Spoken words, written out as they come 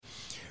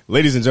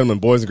Ladies and gentlemen,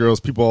 boys and girls,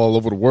 people all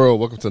over the world,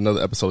 welcome to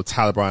another episode of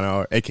Tyler Bryant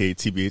Hour, a.k.a.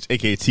 TBH,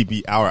 a.k.a.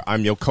 TB Hour.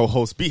 I'm your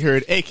co-host, B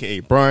Heard, a.k.a.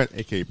 Bryant,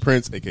 a.k.a.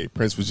 Prince, a.k.a.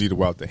 Prince Vegeta,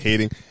 without the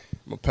hating.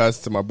 I'm going to pass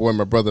it to my boy,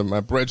 my brother, my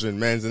brethren,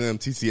 mans and them,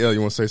 TCL.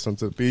 You want to say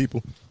something to the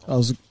people?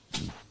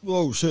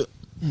 Whoa, shit.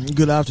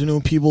 Good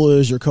afternoon, people. It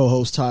is your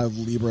co-host, Ty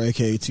Libra,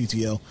 a.k.a.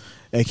 TTL,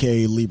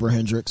 a.k.a. Libra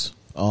Hendricks.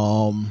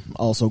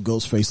 Also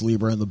Ghostface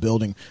Libra in the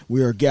building.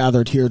 We are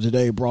gathered here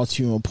today, brought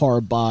to you in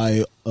part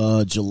by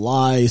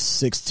July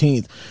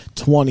 16th,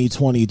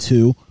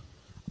 2022.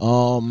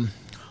 A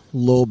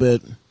little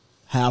bit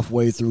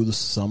halfway through the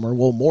summer.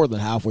 Well, more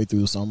than halfway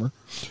through the summer.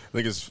 I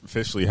think it's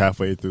officially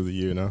halfway through the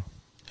year now.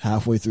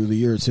 Halfway through the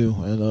year, too.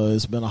 And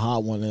it's been a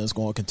hot one, and it's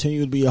going to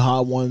continue to be a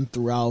hot one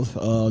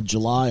throughout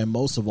July and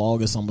most of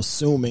August, I'm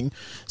assuming,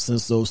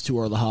 since those two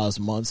are the hottest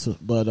months.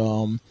 But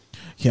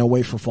can't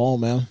wait for fall,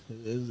 man.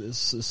 It's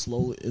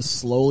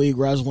slowly,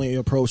 gradually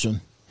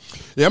approaching.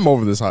 Yeah, I'm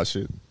over this hot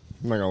shit.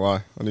 I'm not going to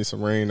lie. I need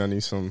some rain.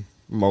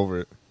 I'm over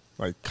it.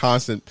 Like,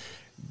 constant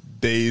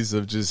days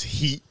of just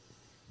heat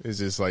is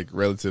just, like,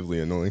 relatively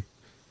annoying.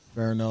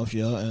 Fair enough,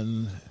 yeah.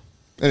 And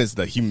it's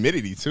the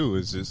humidity, too.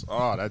 It's just,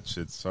 that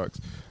shit sucks.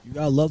 You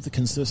gotta love the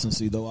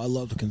consistency, though. I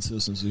love the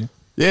consistency.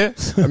 Yeah,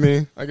 I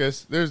mean, I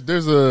guess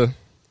there's a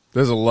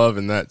love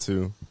in that,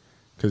 too.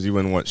 Because you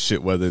wouldn't want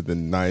shit weather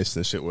than nice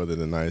and shit weather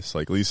than nice.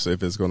 Like, at least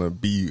if it's going to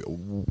be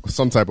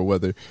some type of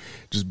weather,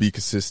 just be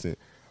consistent.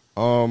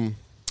 How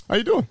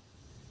you doing?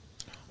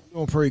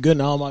 Doing pretty good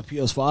now. My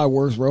PS5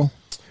 works, bro. All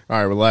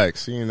right,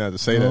 relax. You ain't have to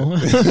say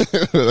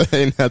that. I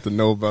ain't have to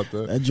know about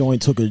that. That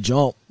joint took a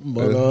jump,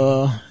 but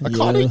I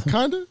caught it,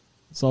 kind of.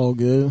 It's all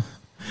good.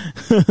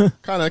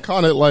 Kind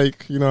of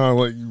like, you know,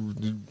 like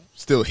you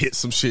still hit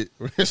some shit.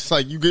 It's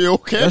like, you get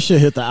okay? That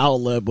shit hit the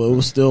outlet, but it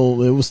was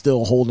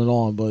still holding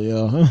on, but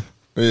yeah.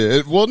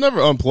 Yeah, it never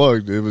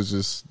unplugged. It was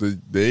just the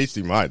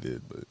HDMI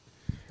did.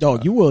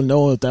 But you wouldn't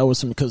know if that was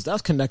something, because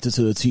that's connected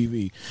to the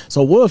TV.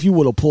 So what if you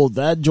would have pulled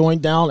that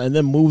joint down and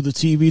then moved the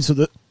TV to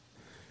the...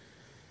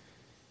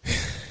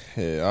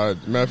 Yeah,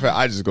 matter of fact,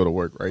 I just go to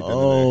work right then.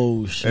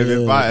 Oh, shit.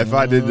 And if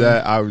I did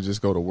that, I would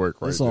just go to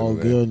work right It's then. all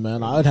good,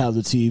 man. I'd have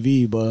the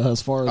TV, but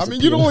as far as... I mean,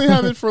 you'd only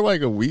have it for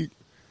like a week.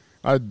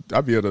 I'd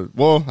be able to...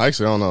 Well,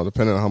 actually, I don't know.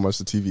 Depending on how much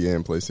the TV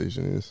and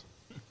PlayStation is.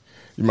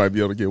 You might be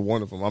able to get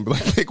one of them. I'll be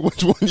like, pick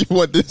which one you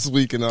want this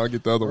week, and I'll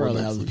get the other one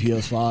next week.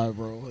 I'd rather have the PS5,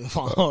 bro. If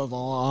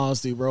all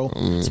honesty, bro.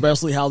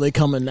 Especially how they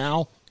coming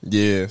now.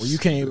 Yeah. Where you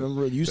can't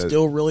even... You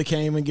still really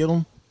can't even get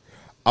them?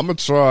 I'm going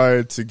to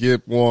try to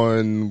get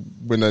one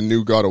when a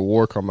new God of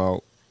War come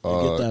out.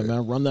 Get that,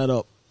 man. Run that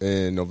up.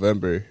 In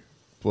November.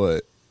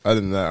 But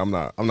other than that, I'm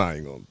not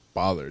even going to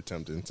bother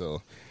attempting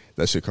until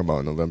that shit come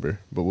out in November.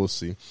 But we'll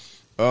see.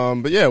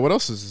 But yeah, what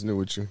else is new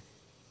with you?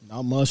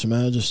 Not much,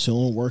 man. Just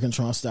chilling, working,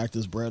 trying to stack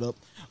this bread up.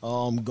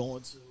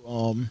 Going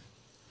to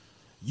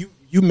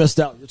you missed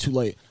out. You're too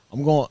late.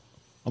 I'm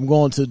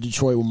going to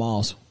Detroit with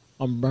Miles.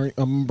 I'm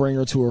gonna bring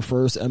her to her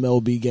first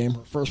MLB game,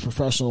 her first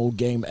professional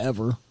game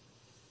ever.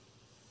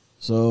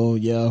 So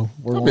yeah,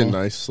 we're that'd be a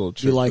nice little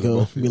trip.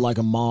 Be like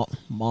a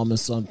mom and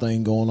son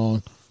thing going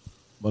on.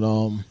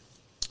 But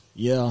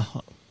yeah,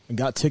 I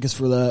got tickets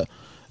for that,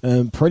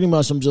 and pretty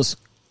much I'm just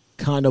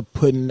kind of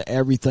putting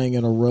everything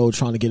in a row,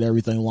 trying to get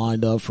everything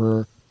lined up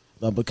for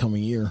the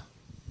upcoming year.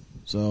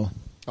 So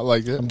I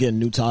like it. I'm getting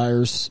new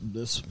tires in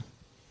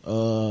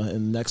the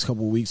next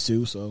couple of weeks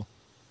too. So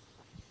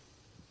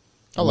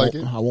I like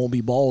it. I won't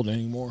be bald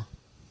anymore.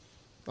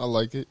 I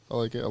like it.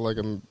 I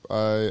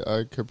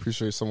could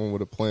appreciate someone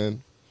with a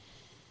plan.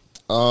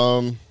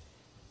 I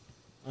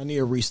need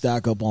to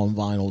restack up on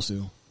vinyls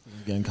too.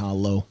 I'm getting kind of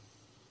low.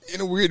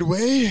 In a weird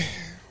way,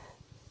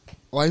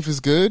 life is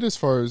good as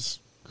far as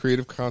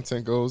creative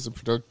content goes and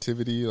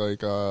productivity.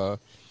 Like I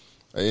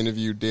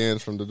interviewed Dan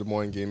from the Des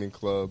Moines Gaming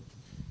Club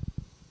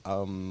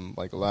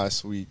like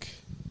last week,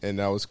 and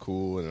that was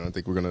cool. And I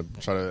think we're gonna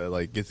try to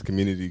like get the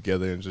community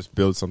together and just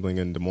build something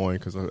in Des Moines,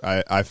 because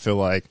I feel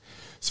like,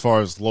 as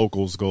far as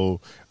locals go,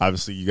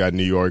 obviously you got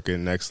New York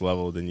and Next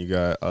Level, then you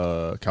got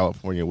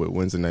California with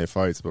Wednesday Night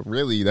Fights, but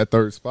really that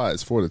third spot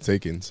is for the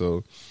taking.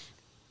 So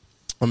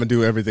I'm gonna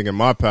do everything in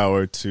my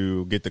power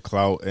to get the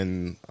clout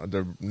and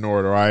the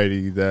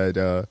notoriety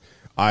that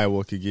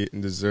Iowa could get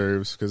and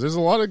deserves, because there's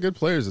a lot of good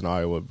players in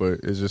Iowa,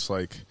 but it's just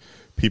like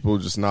people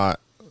just not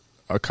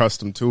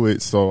accustomed to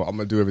it. So I'm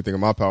gonna do everything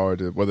in my power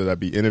to, whether that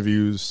be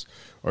interviews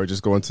or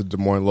just going to Des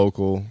Moines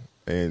local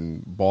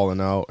and balling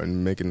out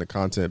and making the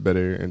content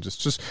better, and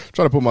just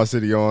try to put my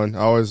city on. I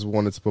always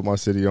wanted to put my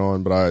city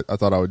on, but I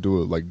thought I would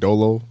do it like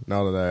Dolo,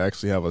 now that I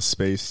actually have a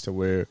space to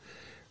where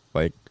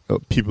like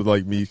people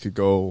like me could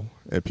go,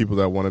 and people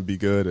that want to be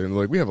good. And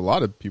like, we have a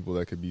lot of people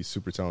that could be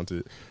super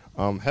talented.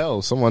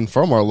 Hell, someone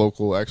from our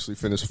local actually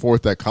finished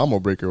 4th at Combo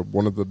Breaker,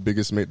 one of the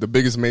biggest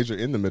major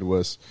in the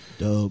Midwest.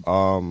 Dope.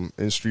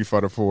 In Street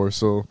Fighter 4.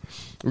 So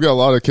we got a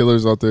lot of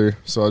killers out there.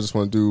 So I just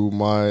want to do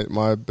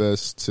my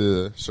best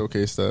to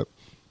showcase that.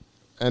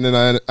 And then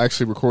I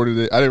actually recorded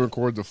it. I didn't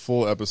record the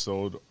full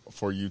episode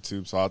for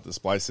YouTube, so I will have to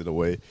splice it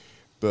away.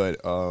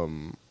 But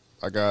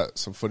I got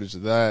some footage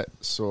of that,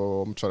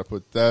 so I'm trying to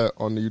put that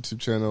on the YouTube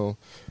channel.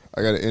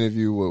 I got an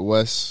interview with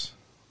Wes.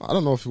 I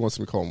don't know if he wants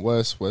me to call him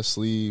Wes,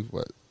 Wesley,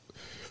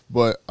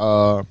 but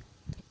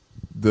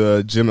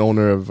the gym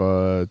owner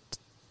of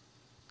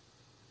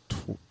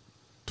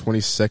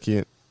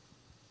 22nd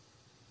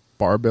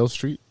Barbell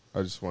Street.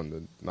 I just wanted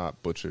to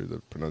not butcher the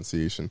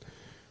pronunciation.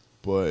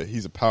 But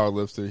he's a power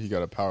lifter. He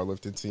got a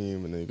powerlifting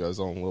team, and then he got his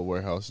own little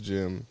warehouse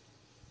gym.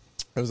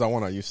 It was that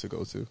one I used to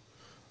go to.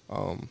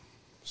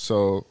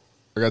 So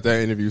I got that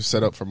interview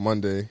set up for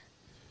Monday.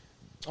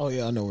 Oh,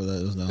 yeah, I know where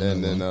that is now.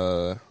 And then,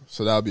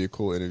 so that'll be a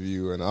cool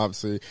interview. And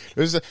obviously,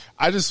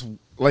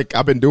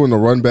 I've been doing the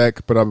run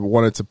back, but I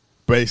wanted to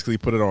basically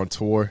put it on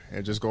tour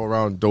and just go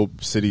around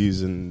dope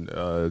cities and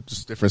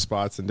just different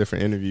spots and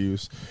different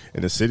interviews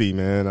in the city,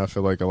 man. I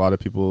feel like a lot of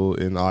people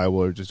in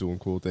Iowa are just doing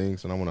cool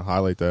things, and I want to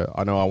highlight that.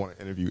 I know I want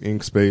to interview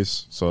Ink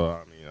Space, so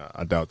I mean,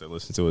 I doubt they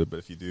listen to it, but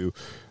if you do,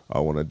 I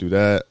want to do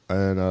that.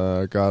 And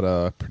I got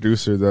a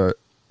producer that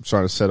I'm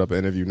trying to set up an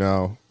interview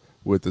now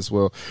with as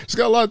well. Just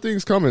got a lot of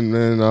things coming,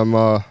 man.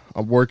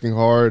 I'm working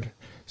hard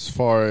as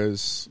far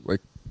as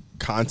like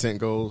content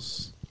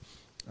goes.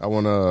 I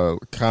want to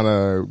kind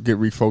of get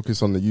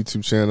refocused on the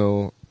YouTube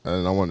channel,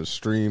 and I want to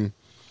stream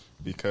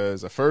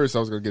because at first I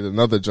was going to get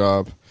another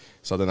job,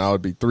 so then I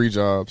would be 3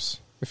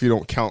 jobs if you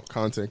don't count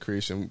content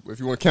creation. If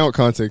you want to count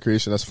content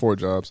creation, that's 4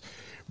 jobs.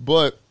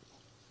 But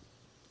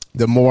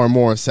the more and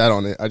more I sat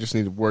on it, I just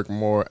need to work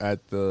more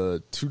at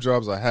the 2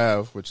 jobs I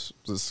have, which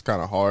is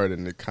kind of hard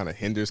and it kind of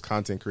hinders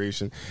content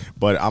creation.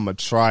 But I'm going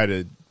to try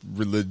to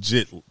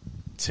legit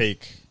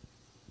take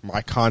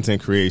my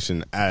content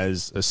creation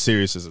as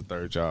serious as a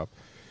 3rd job.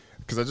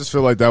 Because I just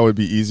feel like that would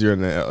be easier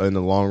in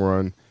the long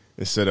run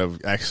instead of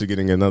actually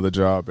getting another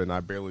job. And I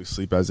barely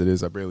sleep as it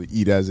is. I barely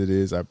eat as it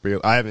is. I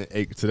haven't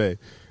ate today.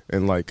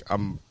 And like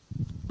I'm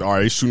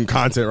already shooting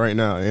content right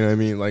now. You know what I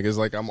mean? Like it's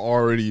like I'm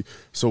already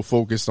so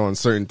focused on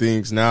certain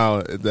things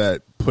now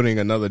that putting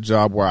another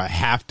job where I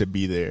have to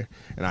be there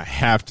and I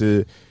have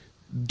to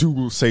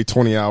do say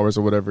 20 hours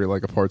or whatever,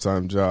 like a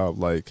part-time job.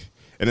 Like,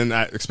 and then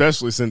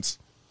especially since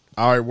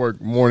I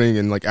work morning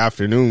and like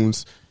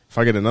afternoons, if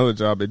I get another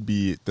job, it'd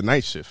be the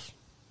night shift.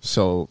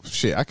 So,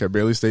 shit, I could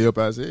barely stay up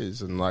as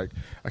is. And, like,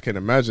 I can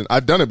imagine.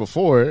 I've done it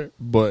before,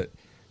 but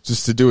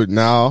just to do it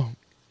now,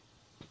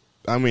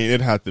 I mean,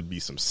 it'd have to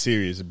be some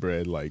serious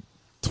bread. Like,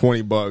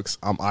 $20,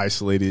 I'm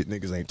isolated.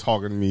 Niggas ain't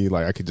talking to me.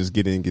 Like, I could just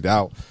get in and get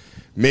out.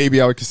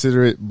 Maybe I would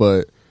consider it,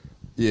 but,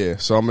 yeah.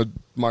 So,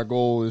 my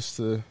goal is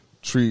to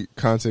treat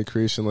content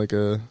creation like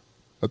a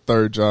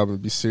 3rd job and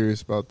be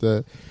serious about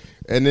that.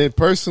 And then,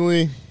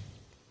 personally,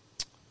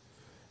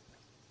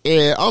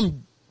 yeah,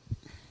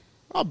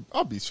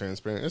 I'll be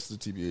transparent. It's the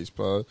TBH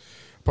pod.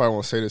 Probably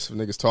won't say this if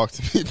niggas talk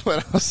to me,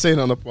 but I'll say it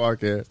on the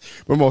podcast.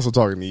 But I'm also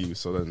talking to you,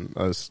 so then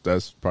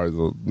that's probably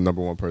the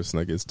number one person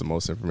that gets the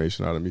most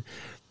information out of me.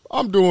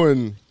 I'm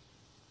doing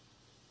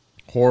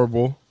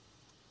horrible.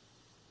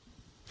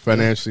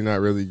 Financially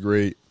not really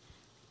great.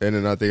 And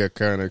then I think I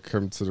kind of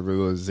come to the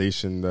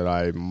realization that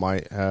I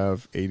might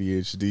have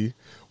ADHD,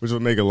 which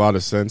would make a lot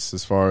of sense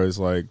as far as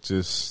like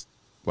just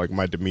like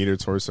my demeanor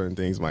towards certain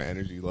things, my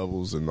energy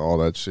levels and all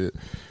that shit.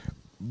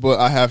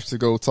 But I have to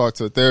go talk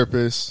to a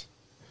therapist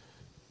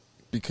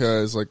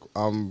because like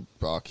I'll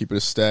keep it a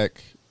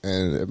stack,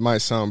 and it might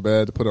sound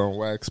bad to put it on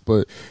wax,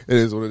 but it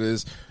is what it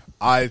is.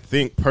 I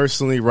think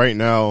personally right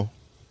now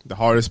the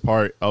hardest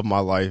part of my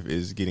life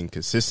is getting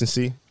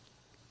consistency.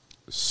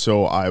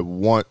 So I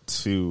want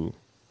to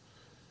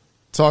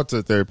talk to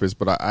a therapist,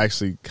 but I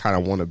actually kind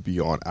of want to be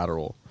on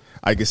Adderall.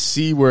 I can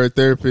see where a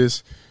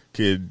therapist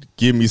could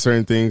give me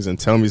certain things and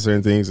tell me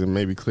certain things and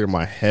maybe clear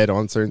my head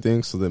on certain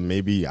things, so then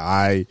maybe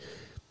I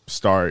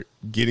start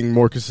getting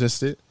more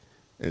consistent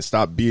and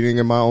stop beating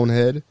in my own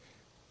head.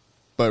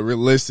 But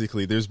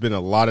realistically, there's been a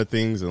lot of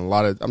things and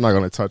I'm not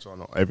going to touch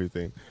on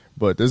everything,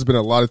 but there's been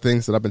a lot of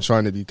things that I've been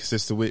trying to be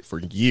consistent with for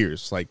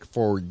years, like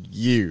for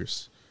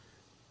years.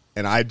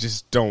 And I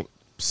just don't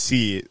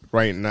see it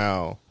right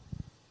now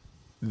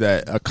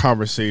that a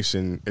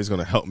conversation is going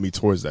to help me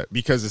towards that,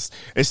 because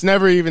it's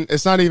not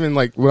even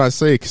like when I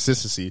say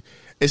consistency,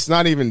 it's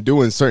not even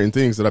doing certain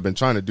things that I've been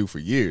trying to do for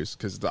years,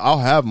 because I'll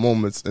have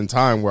moments in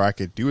time where I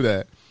could do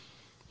that,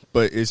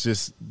 but it's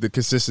just the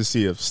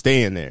consistency of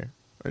staying there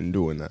and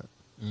doing that.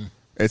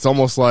 It's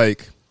almost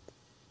like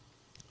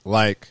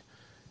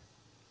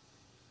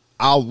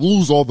I'll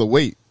lose all the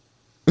weight.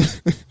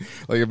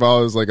 Like if I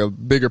was like a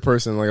bigger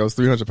person, like I was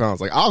 300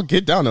 pounds, like I'll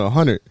get down to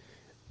 100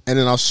 and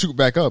then I'll shoot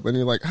back up, and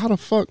you're like, how the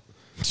fuck?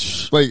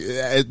 Like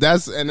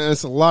that's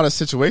a lot of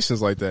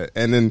situations like that.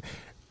 And then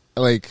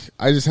like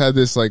I just had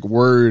this like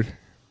word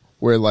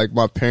where like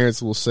my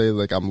parents will say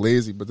like I'm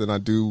lazy, but then I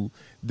do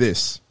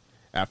this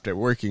after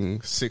working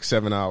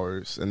 6-7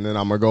 hours, and then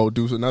I'm gonna go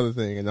do another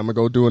thing, and I'm gonna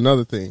go do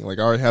another thing. Like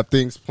I already have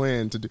things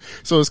planned to do.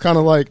 So it's kind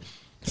of like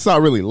it's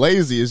not really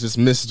lazy. It's just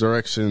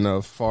misdirection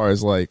of far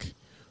as like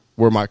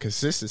where my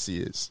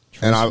consistency is.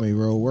 Trust me,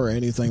 bro. We're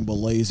anything but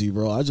lazy,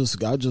 bro. I just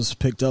tried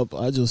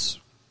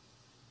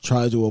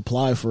to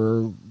apply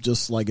for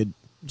just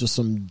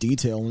some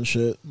detail and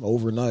shit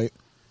overnight.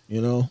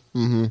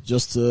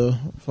 just to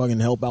fucking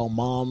help out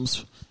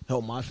moms,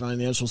 help my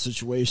financial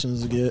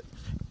situations to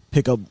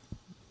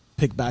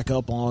pick back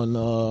up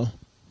on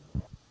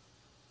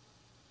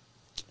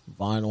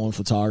vinyl and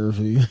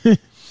photography.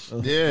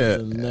 Yeah,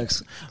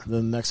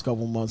 the next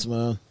couple months,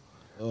 man.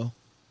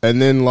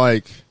 And then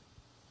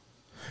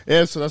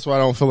so that's why I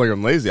don't feel like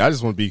I'm lazy. I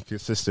just want to be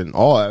consistent in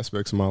all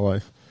aspects of my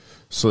life.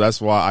 So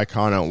that's why I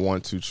kind of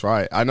want to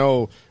try it. I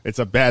know it's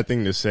a bad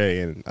thing to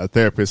say, and a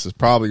therapist is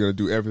probably going to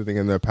do everything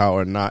in their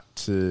power not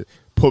to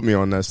put me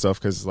on that stuff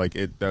because,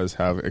 it does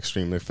have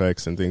extreme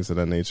effects and things of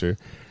that nature.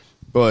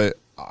 But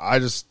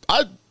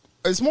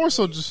it's more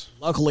so just...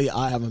 Luckily,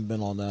 I haven't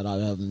been on that. I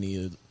haven't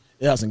needed...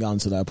 It hasn't gotten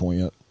to that point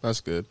yet.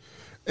 That's good.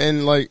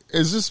 And,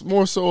 it's just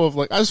more so of,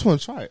 I just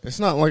want to try it. It's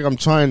not like I'm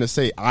trying to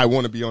say, I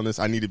want to be on this,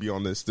 I need to be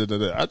on this,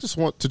 I just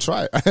want to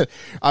try it.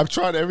 I've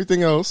tried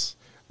everything else.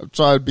 I've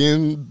tried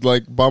being,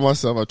 by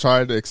myself. I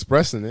tried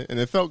expressing it, and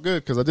it felt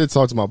good because I did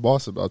talk to my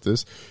boss about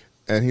this,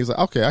 and he's like,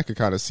 okay, I could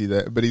kind of see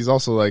that. But he's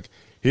also,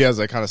 he has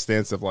that kind of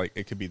stance of,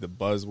 it could be the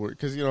buzzword.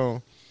 Because,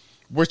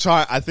 we're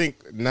trying, I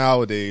think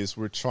nowadays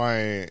we're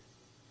trying,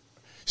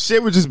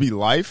 shit would just be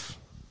life.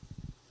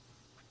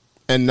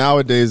 And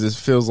nowadays it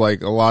feels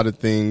like a lot of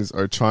things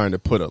are trying to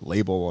put a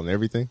label on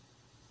everything,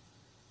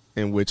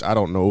 in which I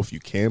don't know if you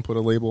can put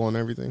a label on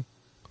everything.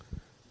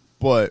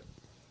 But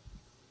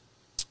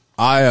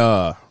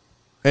so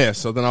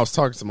then I was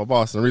talking to my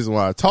boss, and the reason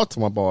why I talked to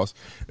my boss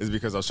is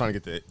because I was trying to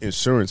get the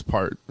insurance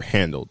part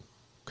handled.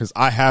 Because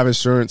I have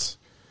insurance.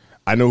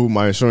 I know who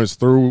my insurance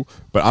through,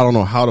 but I don't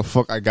know how the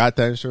fuck I got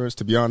that insurance,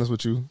 to be honest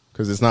with you,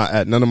 because it's not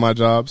at none of my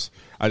jobs.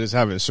 I just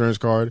have an insurance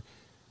card,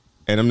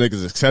 and them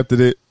niggas accepted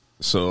it.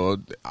 So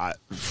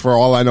for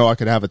all I know, I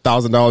could have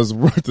 $1,000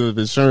 worth of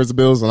insurance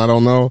bills, and I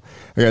don't know.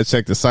 I got to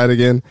check the site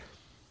again.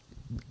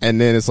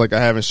 And then it's I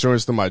have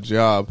insurance through my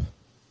job,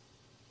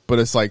 but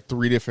it's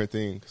 3 different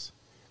things.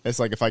 It's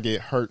if I get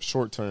hurt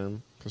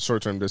short-term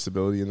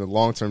disability and the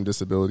long-term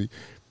disability,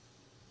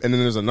 and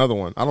then there's another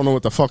one. I don't know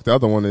what the fuck the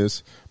other one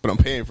is, but I'm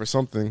paying for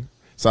something.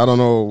 So I don't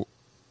know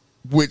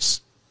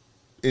which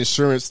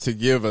insurance to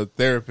give a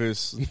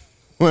therapist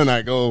when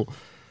I go.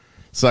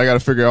 So I got to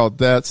figure out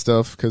that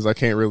stuff because I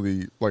can't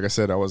really, like I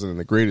said, I wasn't in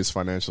the greatest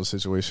financial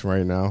situation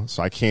right now.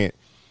 So I can't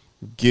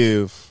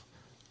give,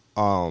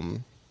 I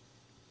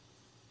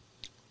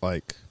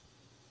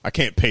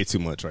can't pay too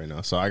much right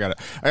now. So I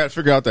gotta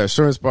figure out that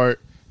insurance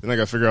part. Then I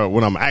gotta figure out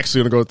when I'm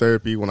actually gonna go to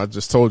therapy. When I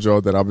just told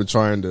y'all that I've been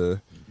trying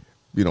to,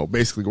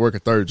 basically work a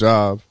third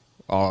job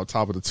on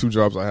top of the 2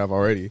 jobs I have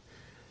already.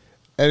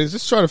 And it's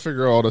just trying to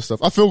figure out all this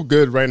stuff. I feel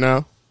good right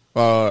now.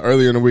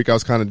 Earlier in the week I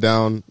was kind of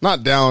down,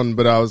 not down,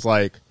 but I was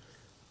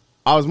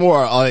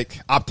more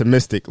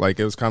optimistic.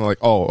 It was kind of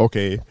oh,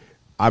 okay,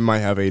 I might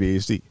have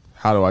ADHD.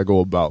 How do I go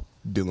about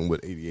dealing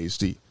with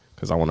ADHD?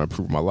 Because I want to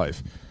improve my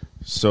life.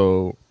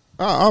 So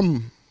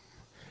I'm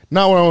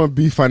not where I want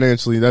to be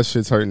financially. That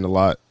shit's hurting a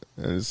lot.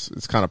 And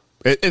it's kind of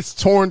it's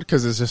torn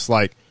because it's just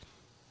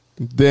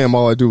damn,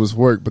 all I do is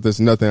work, but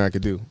there's nothing I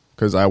could do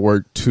because I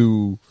work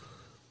 2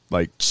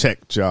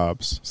 check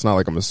jobs. It's not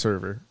like I'm a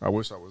server. I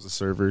wish I was a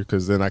server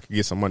because then I could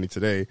get some money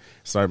today,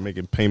 start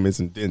making payments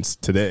and dents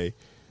today.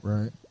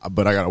 Right.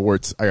 But I gotta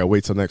work. I gotta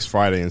wait till next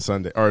Friday and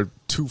Sunday, or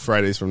 2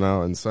 Fridays from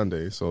now and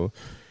Sunday. So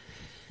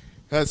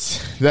that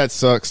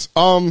sucks.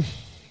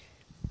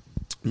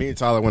 Me and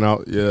Tyler went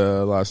out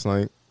last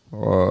night.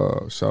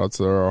 Shout out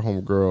to our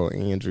homegirl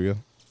Andrea,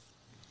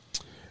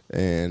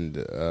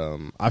 and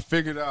I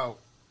figured out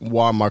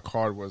why my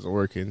card wasn't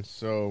working.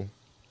 So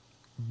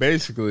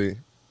basically,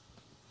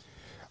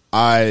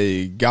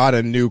 I got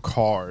a new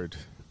card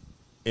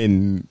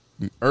in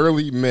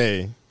early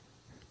May.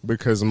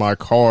 Because my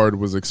card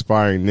was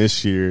expiring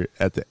this year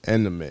at the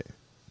end of May.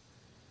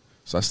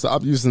 So I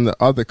stopped using the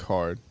other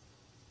card,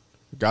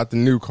 got the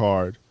new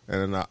card,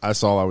 and then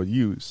that's all I would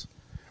use.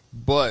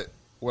 But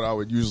what I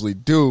would usually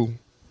do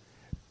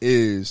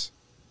is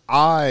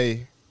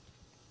I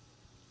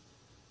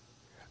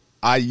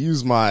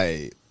use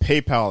my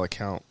PayPal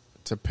account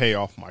to pay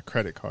off my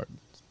credit card.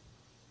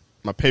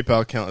 My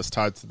PayPal account is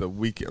tied to the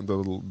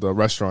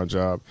restaurant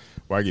job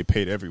where I get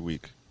paid every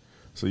week.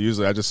 So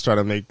usually I just try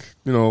to make,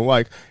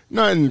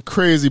 nothing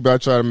crazy, but I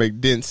try to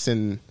make dents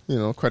in,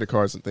 credit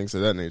cards and things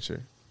of that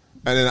nature.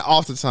 And then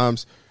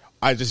oftentimes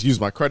I just use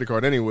my credit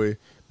card anyway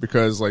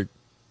because,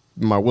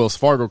 my Wells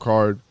Fargo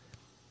card,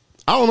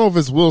 I don't know if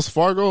it's Wells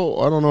Fargo.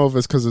 I don't know if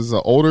it's because it's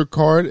an older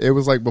card. It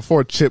was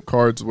before chip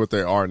cards, what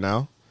they are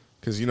now.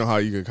 Because you know how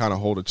you can kind of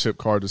hold a chip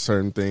card to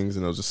certain things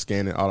and it'll just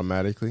scan it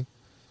automatically.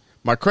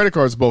 My credit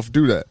cards both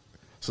do that.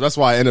 So that's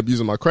why I end up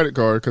using my credit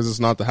card because it's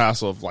not the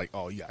hassle of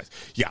oh, you guys,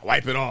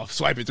 wipe it off,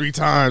 swipe it 3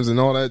 times and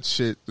all that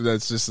shit.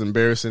 That's just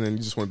embarrassing and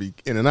you just want to be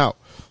in and out.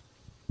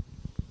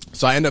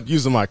 So I end up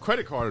using my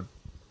credit card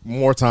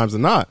more times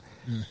than not.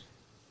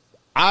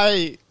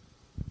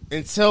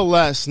 Until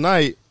last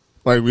night,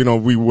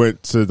 we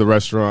went to the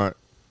restaurant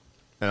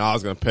and I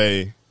was going to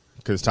pay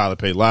because Tyler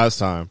paid last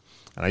time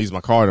and I used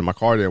my card and my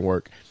card didn't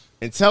work.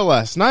 Until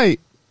last night,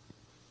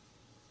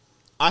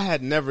 I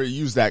had never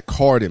used that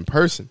card in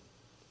person.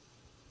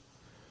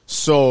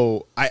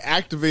 So I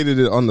activated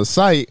it on the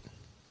site,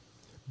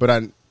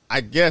 but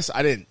I guess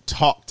I didn't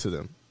talk to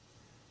them.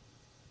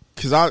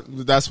 Because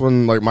that's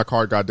when like my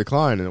card got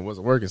declined and it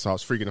wasn't working, so I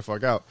was freaking the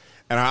fuck out.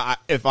 And I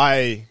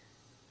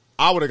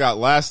would have got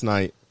last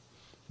night,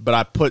 but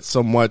I put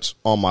so much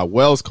on my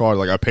Wells card,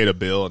 like I paid a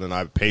bill and then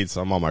I paid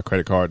some on my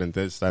credit card and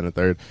this, that, and the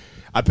third.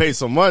 I paid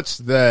so much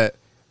that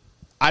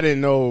I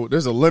didn't know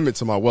there's a limit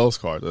to my Wells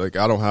card. Like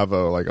I don't have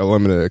a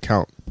limited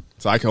account,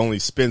 so I can only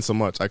spend so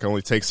much. I can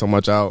only take so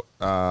much out.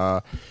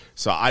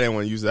 So I didn't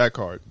want to use that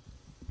card.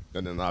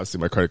 And then obviously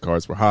my credit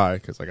cards were high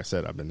because, like I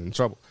said, I've been in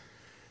trouble.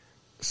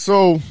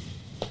 So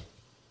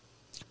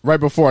right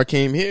before I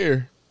came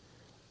here,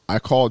 I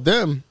called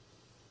them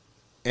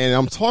and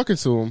I'm talking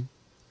to them.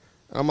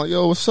 I'm like,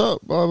 yo, what's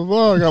up? Blah, blah,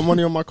 blah. I got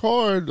money on my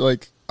card.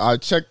 Like, I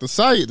checked the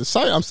site.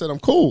 I said, I'm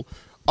cool.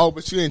 Oh,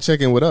 but you ain't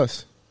checking with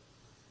us.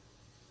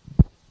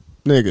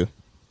 Nigga,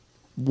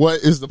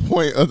 what is the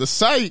point of the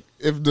site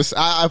if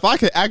I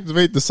could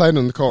activate the site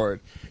on the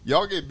card?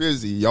 Y'all get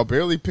busy. Y'all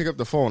barely pick up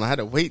the phone. I had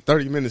to wait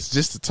 30 minutes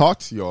just to talk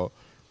to y'all.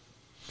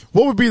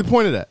 What would be the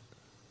point of that?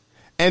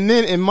 And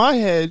then in my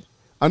head,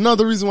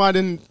 another reason why I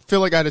didn't feel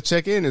like I had to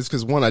check in is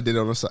because, one, I did it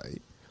on the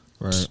site.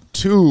 Right.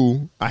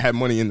 2, I had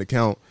money in the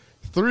account.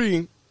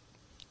 3,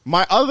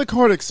 my other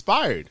card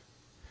expired.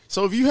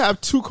 So if you have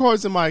 2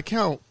 cards in my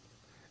account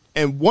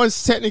and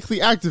one's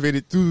technically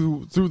activated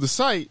through the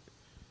site,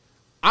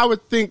 I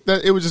would think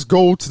that it would just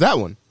go to that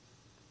one,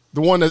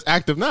 the one that's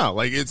active now.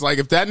 Like, it's like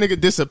if that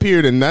nigga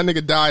disappeared and that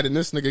nigga died and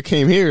this nigga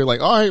came here, like,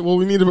 all right, well,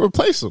 we need to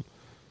replace him.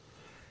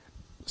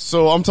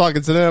 So I'm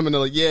talking to them and they're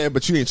like, yeah,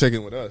 but you ain't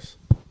checking with us.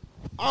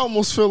 I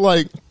almost feel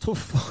like I'm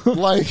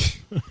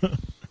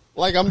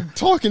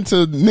talking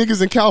to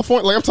niggas in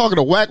California. Like I'm talking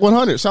to Whack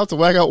 100. Shout out to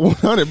Whack Out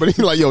 100. But he's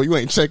like, yo, you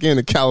ain't checking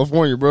in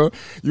California, bro.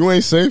 You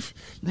ain't safe.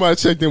 You might have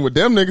checked in with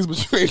them niggas,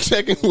 but you ain't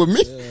checking with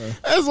me. Yeah.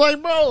 It's like,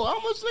 bro,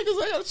 how much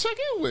niggas I gotta check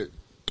in with?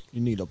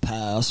 You need a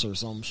pass or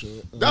some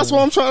shit. That's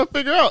what I'm trying to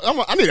figure out.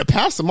 I need a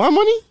pass to my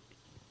money?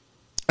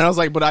 And I was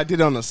like, but I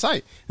did it on the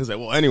site. He's like,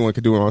 well, anyone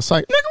could do it on the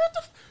site. Nigga, what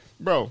the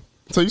bro,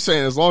 so you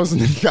saying as long as the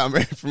nigga got my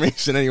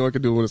information, anyone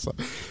could do it on the site.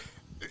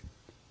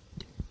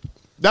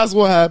 That's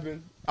what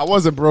happened. I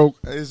wasn't broke.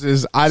 It's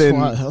just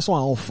That's why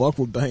I don't fuck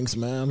with banks,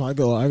 man. I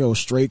go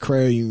straight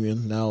credit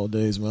union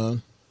nowadays,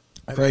 man.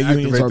 Credit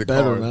unions are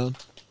better, man.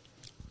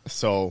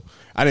 So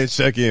I didn't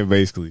check in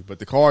basically, but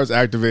the card's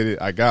activated.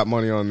 I got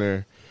money on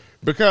there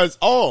because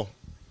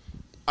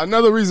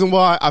another reason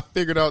why I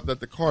figured out that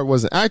the card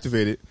wasn't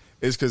activated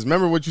is because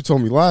remember what you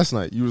told me last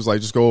night? You was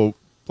like, just go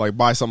like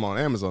buy something on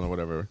Amazon or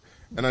whatever,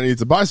 and I needed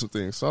to buy some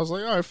things. So I was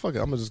like, all right, fuck it,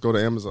 I'm gonna just go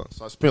to Amazon.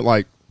 So I spent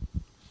like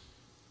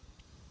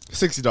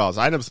 $60.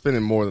 I ended up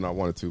spending more than I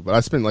wanted to, but I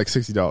spent like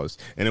 $60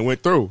 and it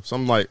went through. So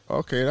I'm like,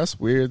 okay, that's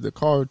weird. The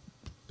card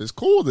is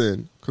cool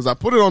then because I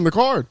put it on the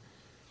card.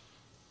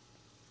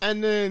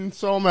 And then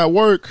so I'm at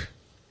work,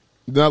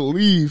 then I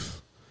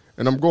leave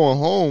and I'm going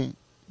home,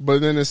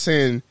 but then it's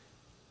saying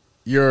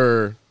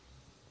your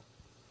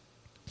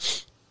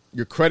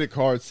credit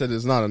card said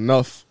there's not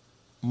enough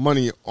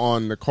money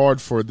on the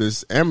card for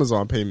this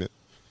Amazon payment.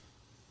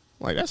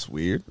 Like, that's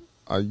weird.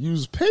 I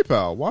use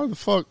PayPal. Why the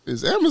fuck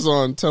is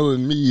Amazon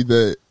telling me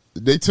that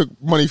they took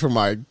money from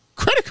my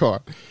credit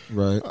card?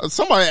 Right.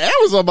 Somebody at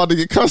Amazon about to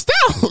get cussed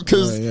out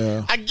because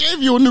I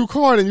gave you a new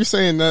card and you're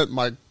saying that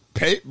my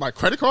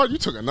credit card, you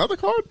took another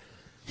card?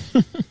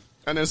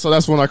 And then so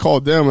that's when I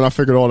called them and I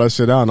figured all that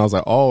shit out and I was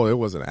like, oh, it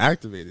wasn't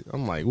activated.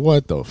 I'm like,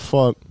 what the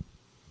fuck?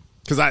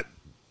 Because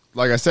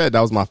like I said,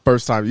 that was my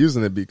first time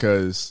using it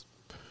because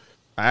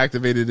I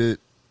activated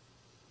it.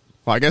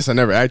 Well, I guess I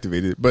never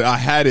activated it, but I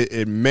had it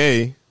in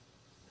May.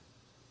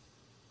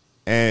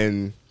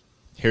 And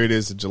here it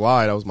is in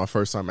July. That was my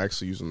first time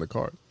actually using the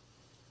card.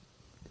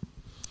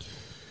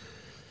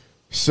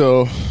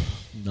 So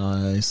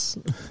nice.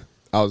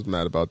 I was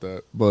mad about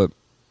that, but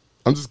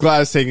I'm just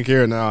glad it's taken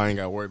care of now. I ain't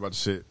got to worry about the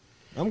shit.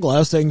 I'm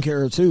glad it's taken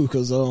care of too,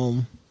 because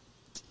that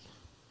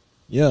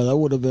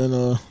would have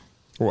been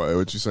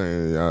What you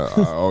saying? I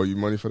owe you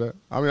money for that?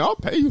 I mean, I'll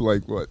pay you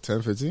like what,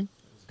 10, 15?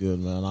 Good,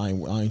 man. I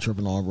ain't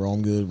tripping on, bro.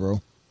 I'm good,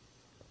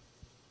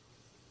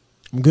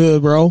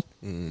 bro.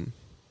 Mm.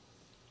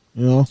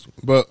 You know?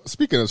 But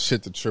speaking of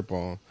shit to trip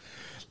on,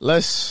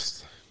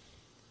 let's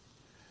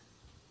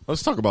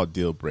talk about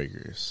deal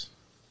breakers.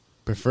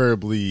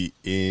 Preferably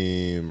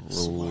in This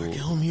is what I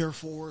come here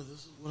for.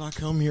 This is what I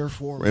come here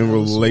for. In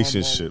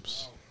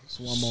relationships.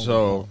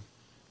 So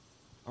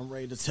I'm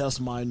ready to test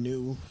my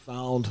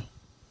newfound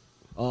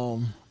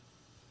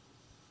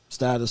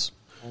status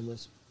on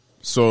this.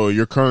 So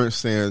your current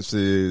stance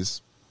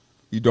is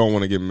you don't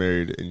want to get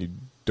married and you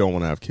don't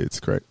want to have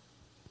kids, correct?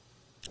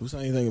 Who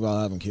said anything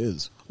about having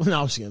kids? Well, no,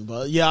 I'm just kidding.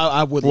 But yeah,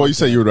 I would. Well, you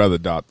said you would rather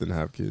adopt than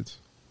have kids.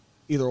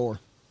 Either or.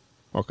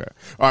 Okay.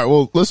 All right.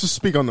 Well, let's just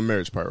speak on the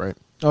marriage part, right?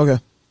 Okay.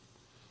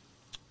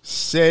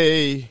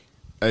 Say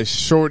a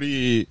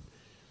shorty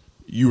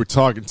you were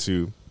talking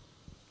to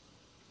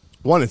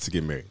wanted to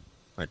get married,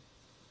 like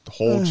the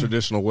whole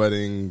traditional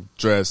wedding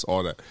dress,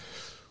 all that.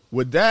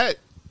 Would that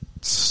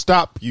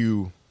stop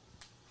you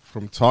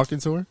from talking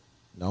to her?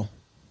 No.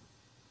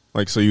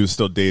 Like, so you would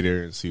still date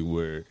her and see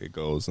where it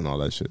goes and all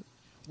that shit?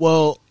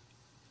 Well,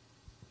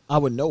 I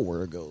would know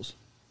where it goes.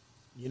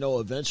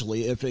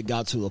 Eventually, if it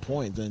got to the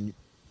point, then,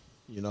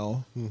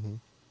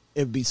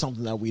 it'd be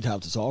something that we'd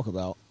have to talk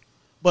about.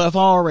 But if I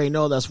already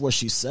know that's what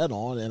she's set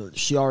on, and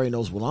she already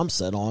knows what I'm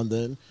set on,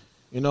 then,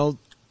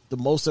 the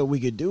most that we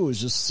could do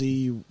is just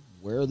see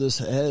where this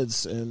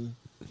heads. And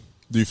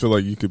do you feel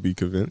like you could be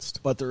convinced?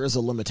 But there is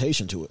a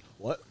limitation to it.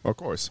 What? Of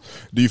course.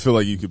 Do you feel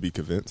like you could be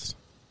convinced?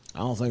 I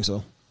don't think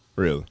so.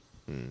 Really?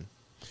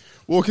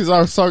 Well, because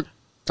I was talking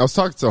to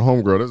a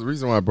homegirl. That's the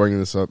reason why I'm bringing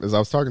this up is I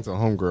was talking to a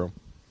homegirl,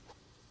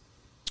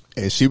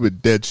 and she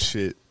would dead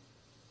shit.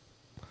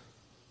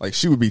 Like,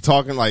 she would be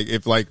talking, like,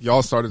 if, like,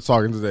 y'all started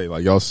talking today,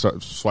 like, y'all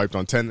swiped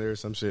on Tinder or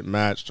some shit,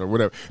 matched or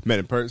whatever, met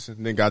in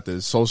person, then got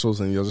the socials,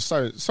 and y'all just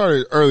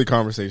started early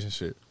conversation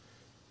shit.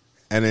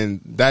 And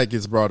then that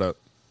gets brought up.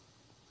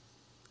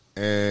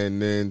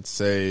 And then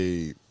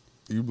say,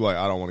 you be like,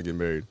 I don't want to get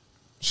married.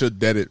 Should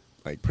dead it,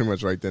 like, pretty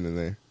much right then and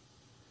there.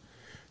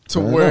 To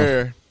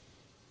where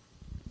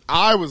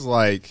I was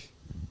like,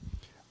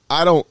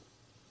 I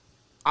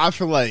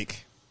feel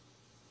like.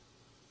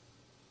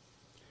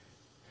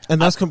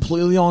 And that's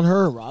completely on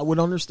her. I would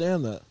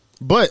understand that.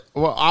 But,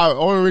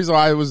 only reason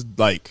I was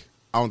like,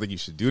 I don't think you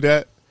should do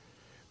that,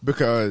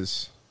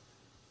 because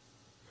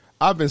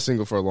I've been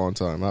single for a long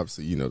time.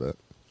 Obviously, you know that.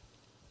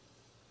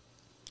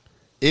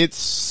 It's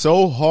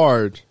so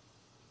hard.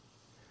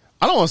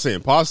 I don't want to say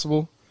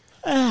impossible,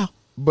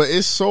 but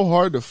it's so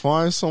hard to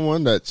find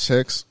someone that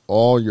checks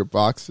all your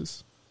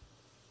boxes.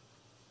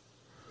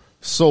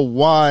 So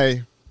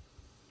why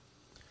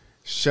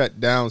shut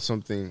down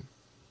something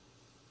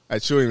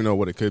that you don't even know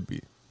what it could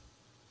be?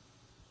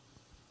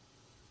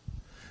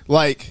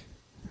 Like,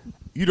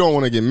 you don't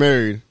want to get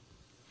married,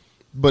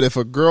 but if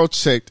a girl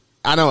checked,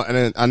 I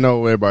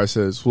know everybody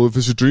says, well, if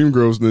it's your dream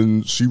girl,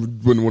 then she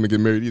wouldn't want to get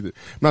married either.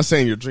 I'm not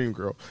saying your dream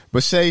girl,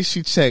 but say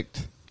she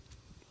checked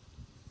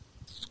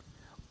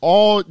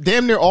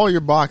damn near all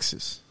your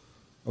boxes.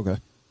 Okay.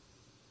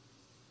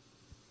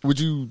 Would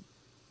you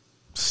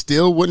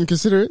still wouldn't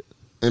consider it?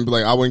 And be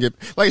like, I wouldn't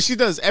get, like, she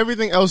does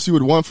everything else you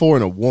would want for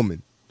in a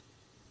woman.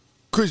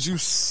 Could you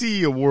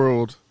see a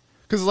world?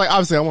 Because, like,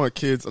 obviously I want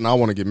kids and I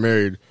want to get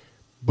married.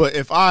 But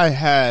if I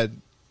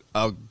had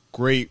a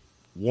great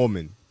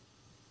woman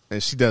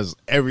and she does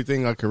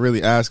everything I could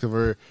really ask of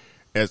her,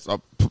 as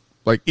a,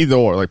 like, either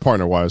or, like,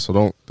 partner wise, so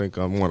don't think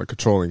I'm one of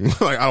controlling.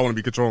 Like, I don't want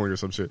to be controlling or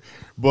some shit.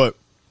 But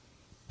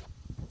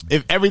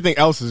if everything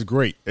else is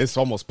great, it's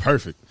almost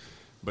perfect,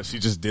 but she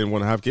just didn't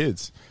want to have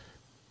kids.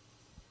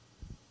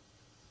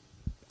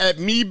 At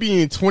me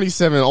being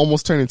 27,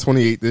 almost turning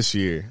 28 this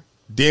year,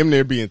 damn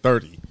near being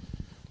 30,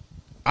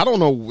 I don't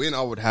know when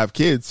I would have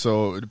kids,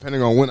 so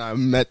depending on when I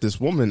met this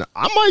woman,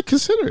 I might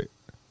consider it.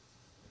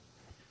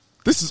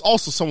 This is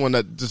also someone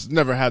that just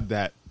never had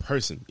that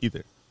person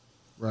either.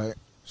 Right.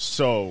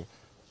 So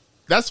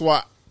that's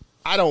why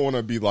I don't want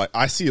to be like,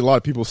 I see a lot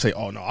of people say,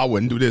 oh, no, I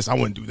wouldn't do this, I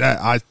wouldn't do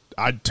that,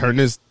 I'd turn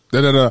this,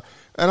 da-da-da.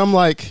 And I'm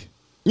like,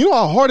 you know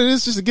how hard it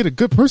is just to get a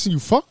good person you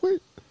fuck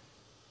with?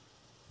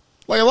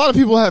 Like, a lot of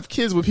people have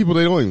kids with people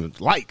they don't even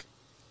like.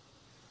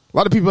 A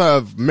lot of people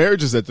have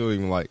marriages that they don't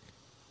even like.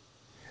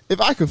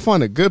 If I could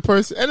find a good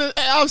person, and it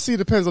obviously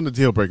depends on the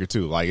deal breaker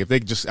too. Like, if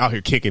they just out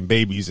here kicking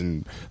babies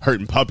and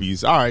hurting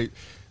puppies, all right,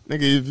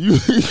 nigga.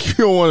 If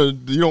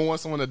you don't want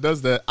someone that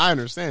does that, I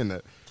understand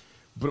that.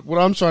 But what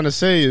I'm trying to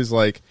say is,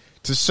 like,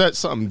 to shut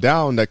something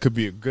down that could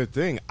be a good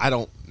thing, I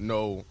don't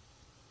know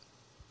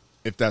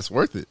if that's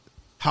worth it.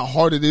 How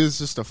hard it is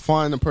just to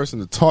find a person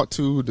to talk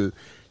to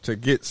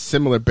get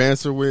similar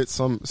banter with,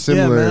 some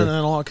similar. Yeah, man,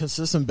 and on a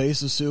consistent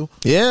basis too.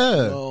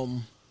 Yeah.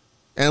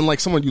 And like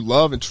someone you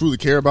love and truly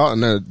care about,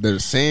 and they're the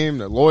same,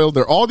 they're loyal,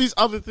 they're all these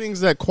other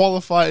things that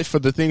qualify for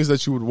the things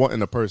that you would want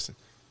in a person.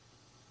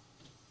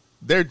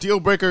 Their deal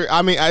breaker,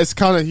 I mean, it's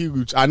kind of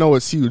huge. I know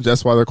it's huge.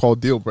 That's why they're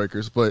called deal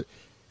breakers. But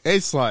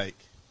it's like,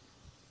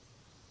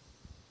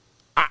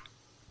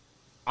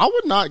 I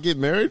would not get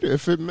married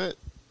if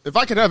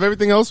I could have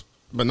everything else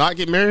but not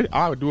get married.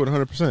 I would do it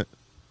 100%.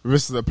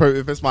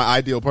 If it's my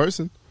ideal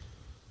person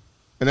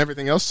and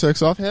everything else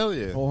checks off, hell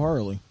yeah.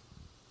 Wholeheartedly.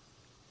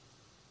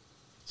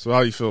 So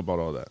how do you feel about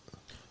all that?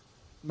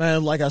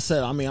 Man, like I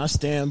said, I mean, I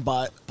stand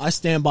by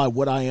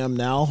what I am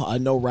now. I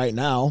know right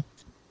now,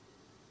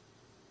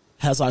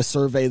 as I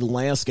survey the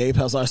landscape,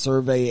 as I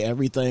survey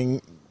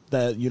everything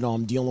that,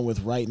 I'm dealing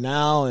with right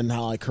now and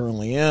how I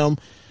currently am,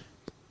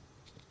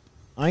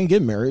 I ain't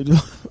getting married.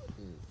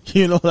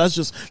 That's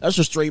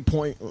just straight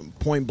point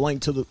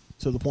blank to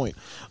the point.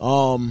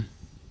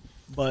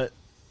 But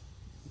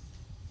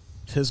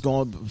has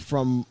gone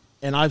from,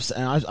 and I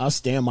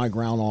stand my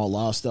ground on a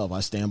lot of stuff. I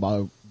stand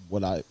by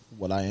what I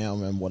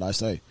am and what I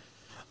say.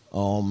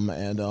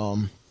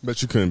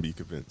 But you couldn't be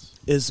convinced.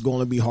 It's going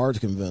to be hard to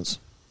convince.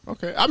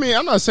 Okay. I mean,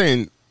 I'm not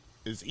saying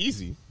it's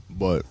easy,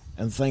 but.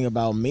 And the thing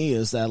about me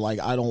is that, like,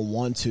 I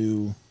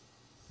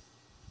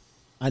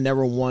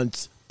never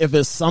want, if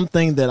it's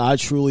something that I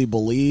truly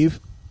believe,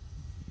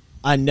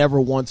 I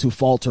never want to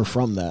falter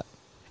from that.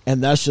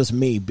 And that's just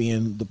me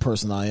being the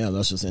person I am.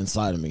 That's just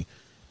inside of me.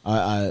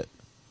 I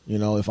you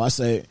know, if I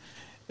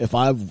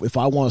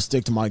want to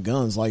stick to my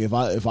guns, like if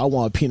I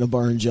want a peanut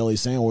butter and jelly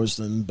sandwich,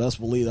 then best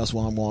believe that's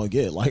what I'm going to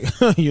get. Like,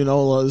 you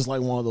know, it's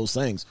like one of those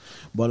things.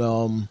 But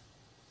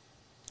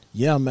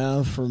yeah,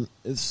 man,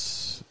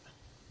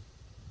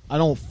 I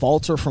don't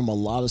falter from a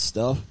lot of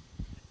stuff.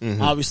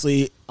 Mm-hmm.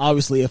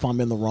 Obviously, if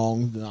I'm in the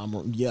wrong,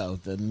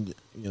 then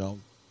you know,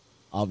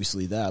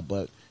 obviously that.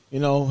 But you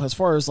know, as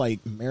far as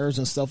like marriage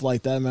and stuff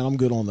like that, man, I'm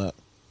good on that.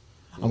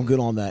 I'm good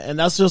on that, and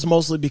that's just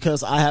mostly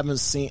because I haven't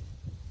seen,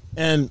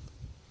 and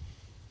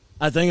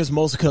I think it's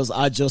mostly because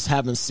I just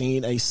haven't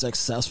seen a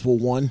successful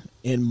one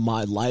in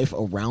my life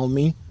around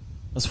me,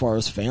 as far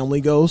as family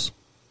goes.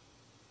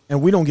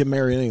 And we don't get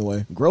married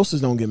anyway.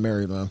 Grosses don't get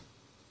married, man.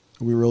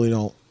 We really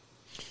don't.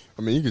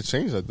 I mean, you could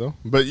change that, though.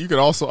 But you could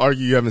also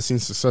argue you haven't seen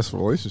successful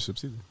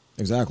relationships either.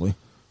 Exactly.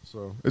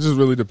 So it just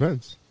really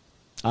depends.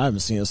 I haven't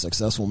seen a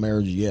successful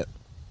marriage yet.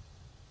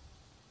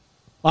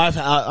 I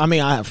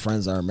have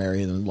friends that are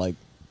married and, like,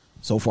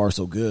 so far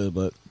so good,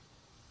 but,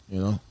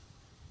 you know.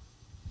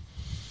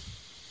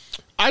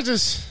 I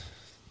guess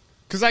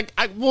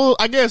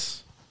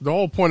the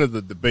whole point of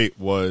the debate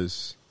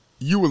was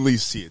you at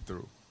least see it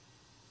through.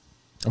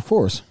 Of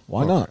course.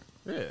 Why not?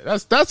 Yeah,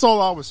 that's all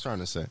I was trying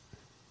to say.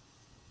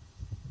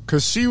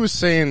 Because she was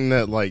saying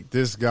that, like,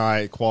 this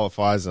guy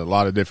qualifies in a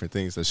lot of different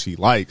things that she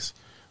likes,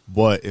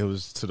 but it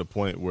was to the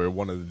point where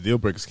one of the deal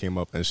breakers came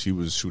up and she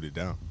was shoot it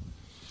down.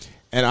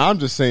 And I'm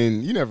just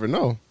saying, you never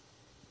know.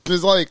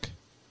 Because, like,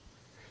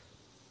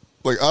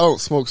 I don't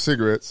smoke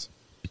cigarettes.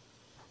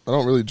 I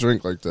don't really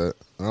drink like that.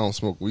 I don't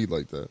smoke weed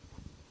like that.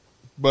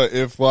 But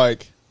if,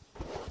 like,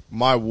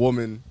 my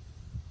woman,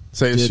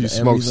 say she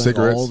smokes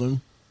cigarettes. All of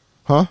them?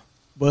 Huh?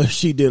 But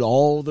she did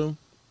all of them?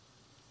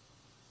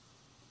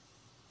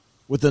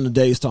 Within a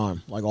day's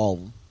time, like all of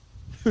them.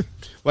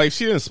 Like, if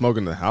she didn't smoke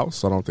in the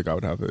house, I don't think I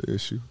would have an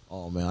issue.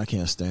 Oh, man, I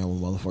can't stand when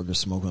motherfuckers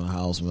smoke in the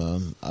house,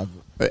 man.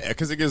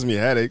 Because it gives me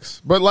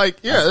headaches. But, like,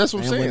 yeah, that's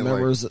what I'm saying.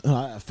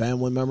 I have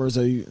family members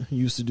that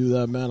used to do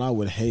that, man. I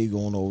would hate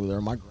going over there.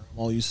 My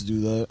grandma used to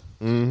do that.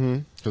 Mm-hmm.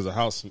 Because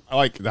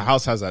the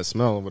house has that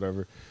smell or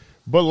whatever.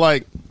 But,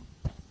 like,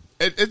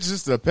 it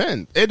just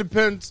depends. It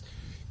depends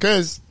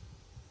because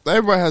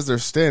everybody has their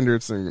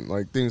standards and,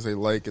 like, things they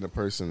like in a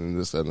person and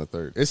this, that, and the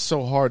third. It's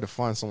so hard to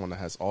find someone that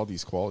has all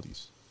these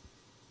qualities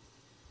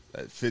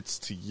that fits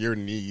to your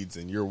needs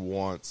and your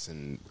wants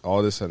and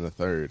all this and the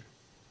third.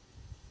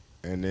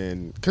 And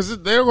then, because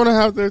they're going to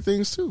have their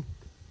things too.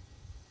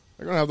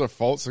 They're going to have their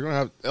faults. They're going to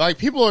have, like,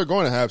 people are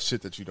going to have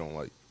shit that you don't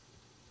like.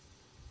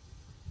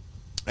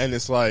 And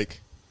it's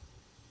like,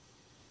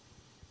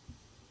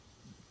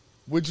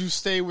 would you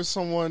stay with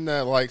someone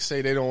that, like,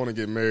 say they don't want to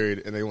get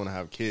married and they want to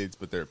have kids,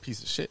 but they're a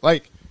piece of shit?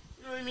 Like,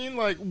 you know what I mean?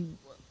 Like,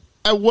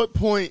 at what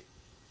point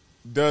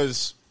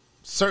does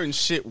certain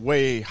shit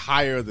weigh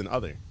higher than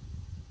other?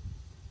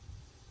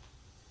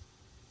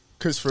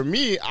 Because for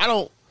me,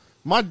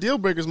 my deal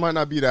breakers might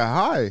not be that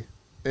high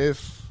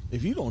if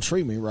you don't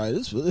treat me right.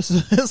 This yeah,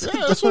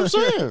 that's what I'm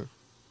saying.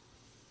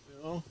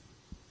 You know?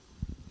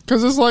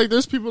 Because it's like,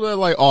 there's people that are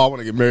like, oh, I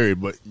want to get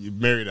married, but you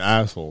married an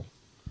asshole.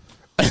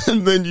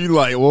 And then you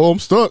like, well, I'm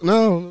stuck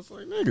now. And it's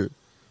like, nigga.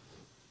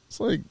 It's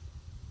like,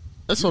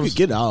 that's what you could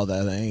get out of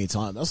that at any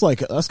time. That's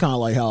kind of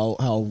like how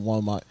one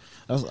of my,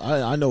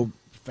 I know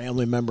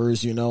family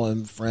members, you know,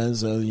 and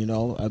friends, you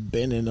know, have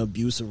been in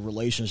abusive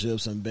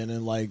relationships and been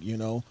in, like, you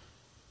know,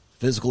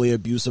 physically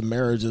abusive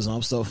marriages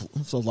and stuff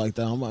like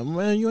that. I'm like,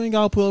 man, you ain't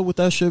got to put up with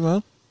that shit,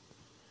 man.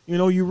 You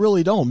know, you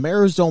really don't.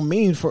 Marriage don't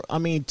mean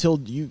till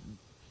you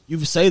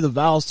say the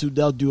vows to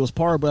death do us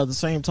part, but at the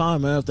same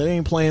time, man, if they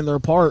ain't playing their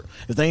part,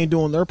 if they ain't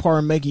doing their part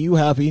and making you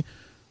happy,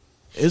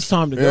 it's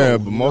time to go. Yeah,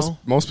 but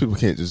most people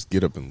can't just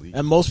get up and leave.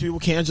 And most people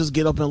can't just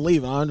get up and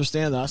leave. I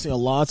understand that. I've seen a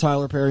lot of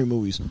Tyler Perry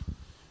movies.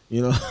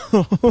 You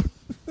know?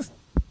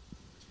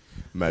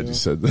 Imagine you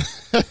said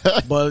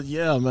that. But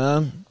yeah,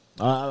 man.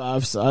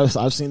 I've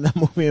seen that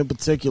movie in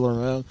particular,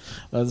 man.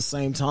 At the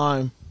same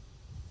time,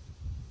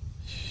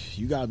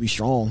 you gotta be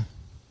strong.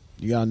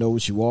 You gotta know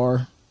what you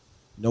are,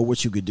 know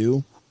what you could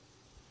do.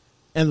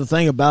 And the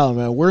thing about it,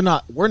 man, we're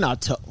not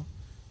tough.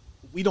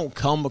 We don't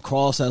come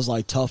across as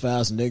like tough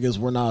ass niggas.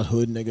 We're not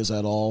hood niggas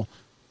at all.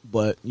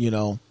 But you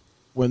know,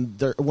 when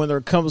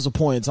there comes a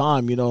point in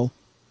time, you know,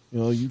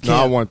 you can't. No,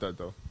 I want that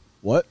though.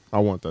 What? I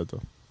want that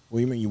though. What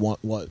do you mean you want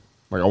what?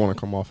 Like, I want to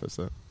come off as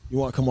that. You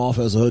want to come off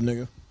as a hood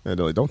nigga? Yeah,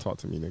 they're like, don't talk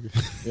to me,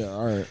 nigga. Yeah,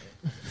 all right.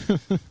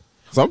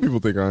 Some people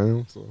think I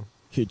am, so.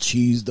 Get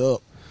cheesed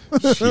up.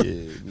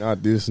 Shit,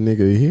 not this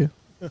nigga here.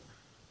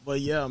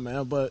 But yeah,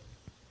 man, but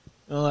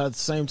you know, at the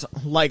same time,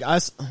 like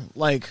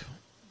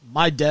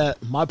my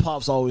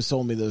pops always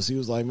told me this. He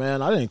was like,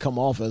 man, I didn't come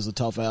off as a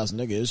tough ass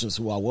nigga. It's just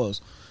who I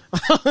was.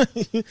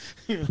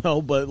 You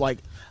know, but like,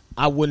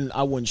 I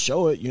wouldn't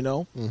show it, you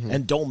know,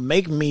 and don't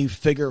make me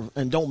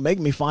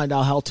find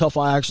out how tough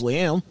I actually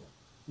am,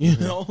 you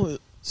know.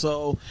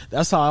 So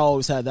that's how I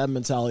always had that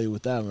mentality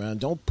with that, man.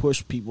 Don't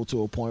push people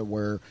to a point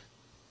where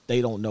they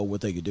don't know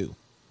what they could do,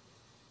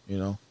 you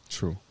know.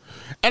 True.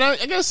 And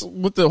I guess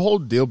with the whole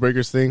deal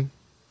breakers thing,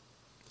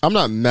 I'm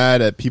not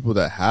mad at people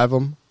that have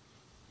them.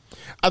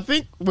 I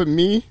think with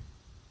me,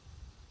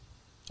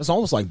 it's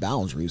almost like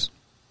boundaries.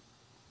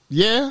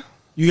 Yeah,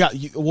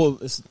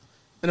 it's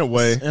in a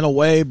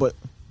way, but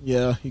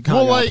yeah, you kind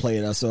of gotta play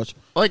it as such.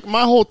 Like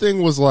my whole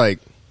thing was like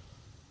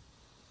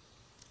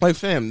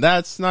fam,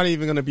 that's not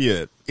even gonna be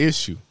an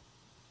issue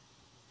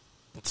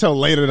till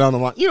later down the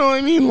line. You know what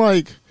I mean?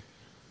 Like,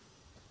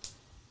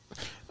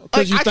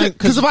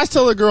 because if I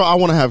tell a girl I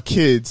want to have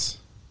kids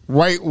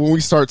right when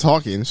we start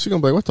talking, she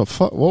gonna be like, "What the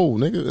fuck? Whoa,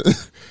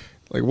 nigga!"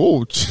 Like,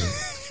 whoa.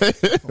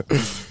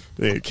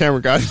 Yeah,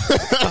 camera guy.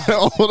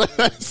 Old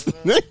ass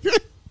nigga.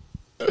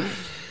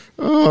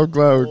 Oh, I'm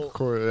glad we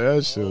recorded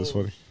that. Shit was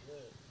funny.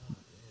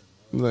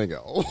 Like,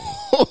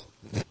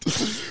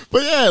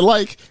 but yeah,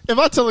 like if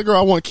I tell a girl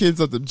I want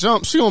kids at the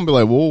jump, she gonna be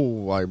like, "Whoa,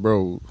 like,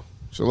 bro,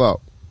 chill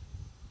out."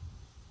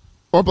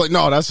 Or be like,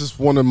 "No, that's just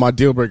one of my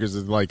deal breakers.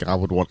 Is like I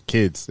would want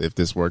kids if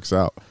this works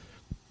out."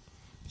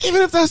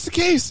 Even if that's the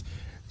case,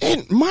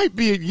 it might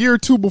be a year or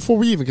two before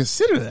we even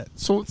consider that.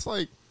 So it's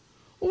like,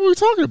 what are we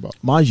talking about?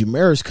 Mind you,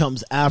 marriage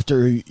comes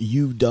after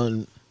you've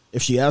done.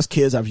 If she has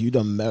kids, after you've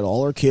done met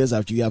all her kids,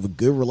 after you have a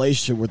good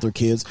relationship with her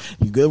kids,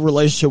 a good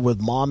relationship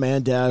with mom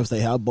and dad, if they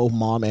have both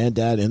mom and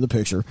dad in the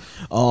picture,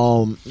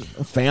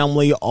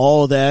 family,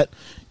 all of that,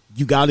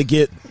 you got to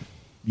get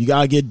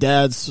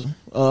dad's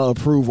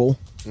approval,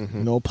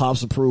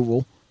 pop's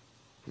approval,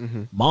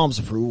 mom's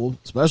approval,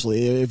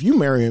 especially if you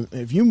marry him.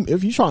 If you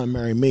trying to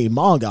marry me,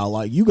 mom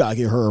you got to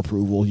get her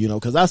approval,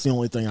 because that's the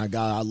only thing I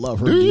got. I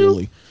love her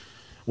dearly.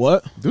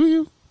 What? Do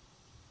you?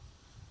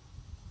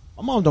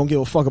 My mom don't give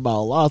a fuck about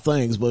a lot of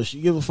things, but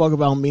she give a fuck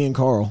about me and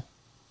Carl.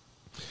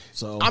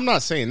 So I'm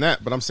not saying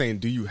that, but I'm saying,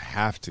 do you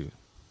have to?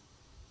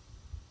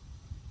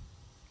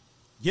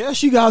 Yeah,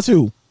 she got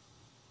to.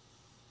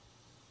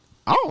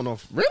 I don't know.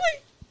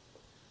 Really?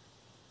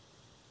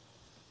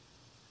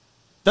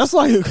 That's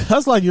like your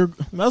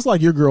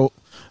girl.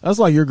 That's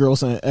like your girl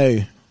saying,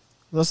 "Hey,"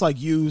 that's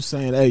like you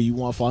saying, "Hey, you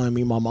want to find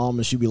me, my mom?"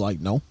 And she'd be like,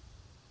 "No."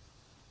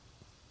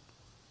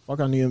 Fuck,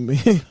 I need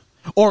me.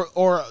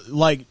 or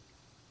like.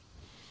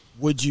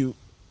 Would you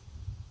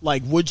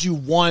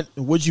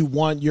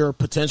want your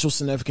potential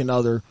significant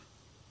other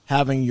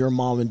having your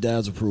mom and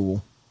dad's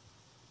approval?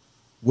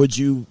 Would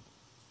you?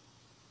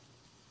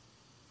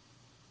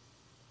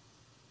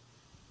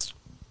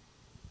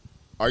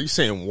 Are you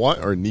saying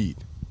want or need?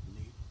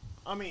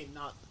 I mean,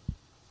 not.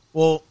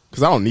 Well,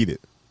 because I don't need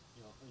it.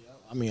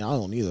 I mean, I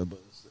don't either, but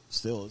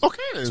still.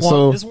 Okay, it's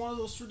one of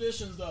those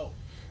traditions, though.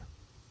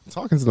 I'm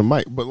talking to the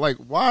mic, but like,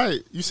 why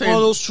you saying one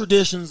of those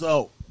traditions,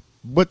 though?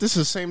 But this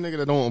is the same nigga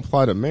that don't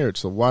apply to marriage.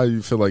 So why do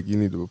you feel like you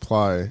need to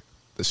apply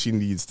that she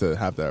needs to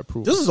have that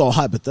approval? This is all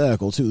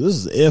hypothetical too. This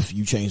is if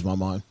you change my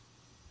mind.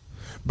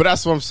 But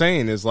that's what I'm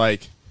saying is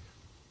like,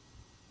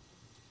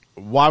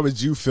 why would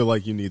you feel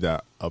like you need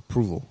that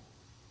approval?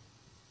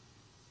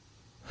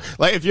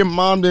 Like if your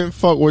mom didn't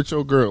fuck with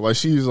your girl, like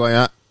she's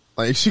like,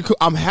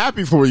 I'm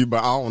happy for you,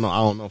 but I don't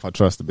know if I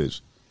trust the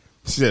bitch.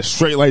 She said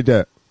straight like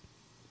that.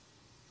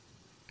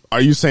 Are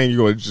you saying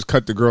you're going to just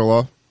cut the girl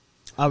off?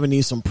 I would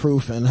need some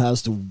proof and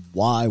as to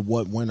why,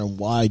 what, when, and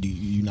why do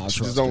you not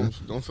trust her?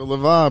 Don't feel the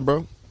vibe,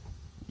 bro.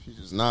 She's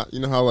just not. You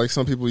know how like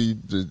some people you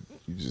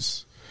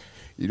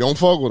don't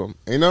fuck with them.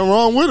 Ain't nothing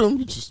wrong with them.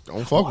 You just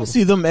don't fuck with them. I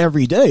see them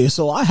every day,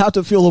 so I have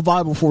to feel the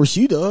vibe before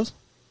she does.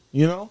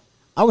 You know,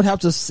 I would have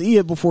to see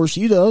it before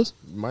she does.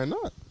 You might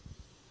not.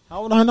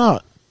 How would I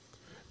not?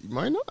 You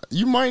might not.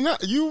 You might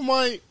not. You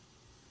might.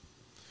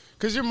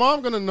 Because your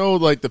mom gonna know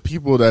like the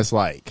people that's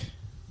like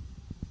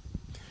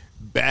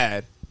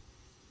bad.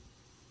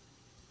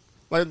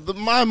 Like,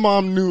 my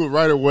mom knew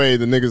right away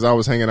the niggas I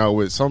was hanging out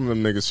with. Some of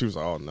them niggas, she was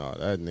like, oh, no,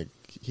 that nigga,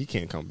 he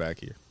can't come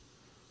back here.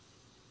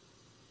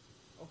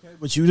 Okay,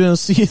 but you didn't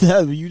see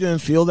that? You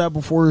didn't feel that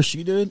before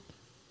she did?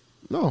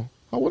 No.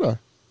 How would I?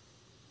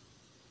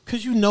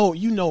 Because you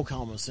know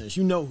common sense.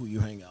 You know who you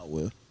hang out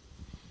with.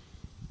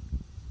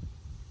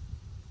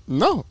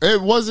 No.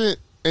 It wasn't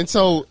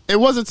until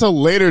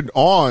later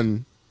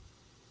on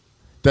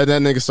that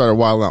nigga started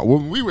wilding out.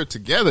 When we were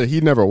together, he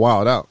never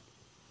wilded out.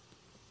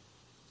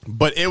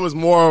 But it was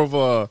more of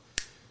a,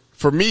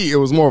 for me, it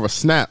was more of a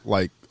snap.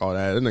 Like, oh,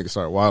 that nigga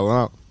started wilding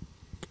out.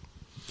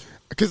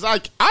 Because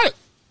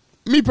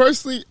me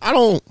personally, I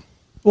don't.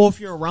 Well, if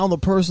you're around the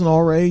person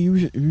already,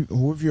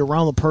 if you're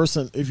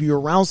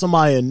around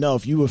somebody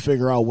enough, you would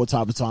figure out what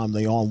type of time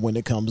they on when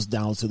it comes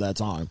down to that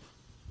time.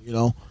 You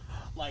know,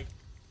 like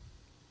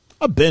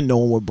I've been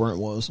knowing what Brent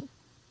was.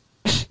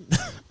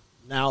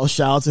 Now,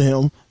 shout out to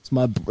him.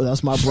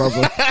 That's my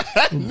brother.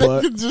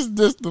 But just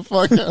diss the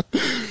fuck out.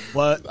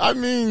 But I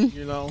mean,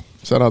 you know,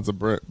 shout out to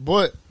Brent.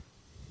 But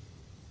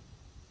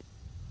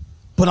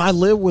I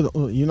live with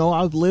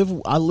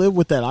I live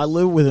with that. I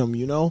live with him.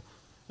 You know,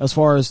 as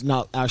far as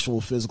not actual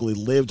physically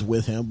lived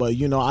with him, but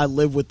I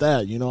live with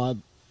that. You know,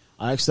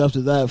 I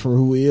accepted that for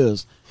who he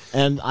is,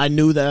 and I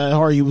knew that at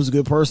heart he was a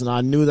good person. I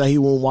knew that he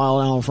wouldn't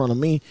wild out in front of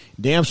me.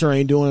 Damn sure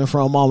ain't doing it in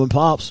front of mom and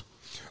pops.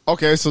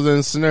 Okay, so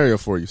then scenario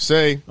for you.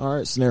 All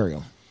right,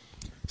 scenario.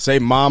 Say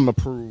mom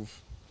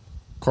approve,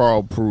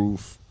 Carl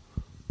approve.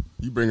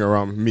 You bring her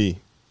around me.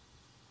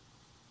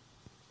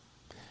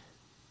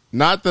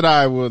 Not that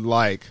I would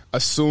like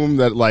assume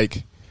that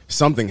like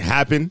something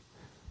happened,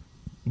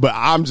 but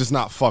I'm just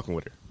not fucking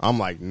with her. I'm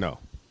like, no.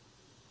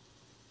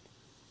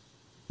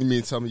 You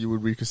mean tell me you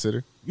would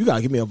reconsider? You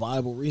gotta give me a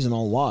viable reason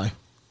on why.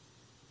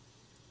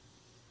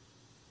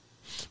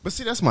 But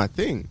see, that's my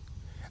thing.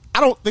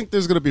 I don't think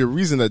there's going to be a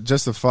reason that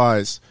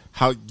justifies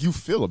how you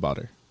feel about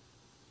her.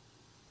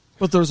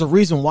 But there's a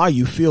reason why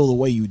you feel the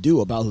way you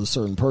do about a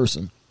certain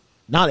person.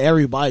 Not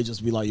everybody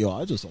just be like, yo,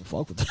 I just don't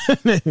fuck with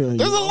that. There's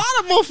a lot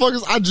of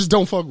motherfuckers I just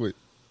don't fuck with.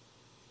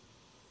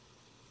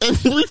 And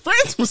we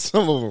friends with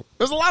some of them.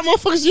 There's a lot of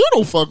motherfuckers you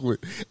don't fuck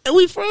with. And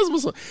we friends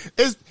with some.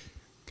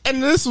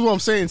 And this is what I'm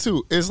saying,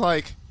 too. It's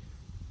like,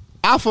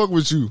 I fuck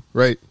with you,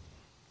 right?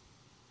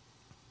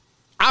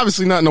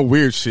 Obviously not no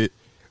weird shit.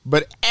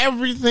 But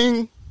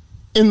everything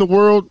in the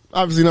world,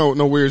 obviously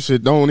no weird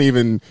shit. Don't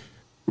even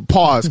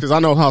pause, because I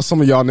know how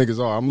some of y'all niggas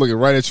are. I'm looking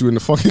right at you in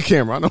the fucking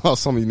camera. I know how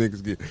some of you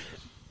niggas get.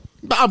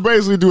 But I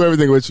basically do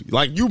everything with you.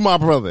 Like, you my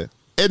brother.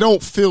 It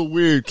don't feel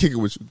weird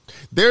kicking with you.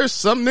 There's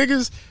some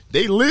niggas,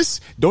 they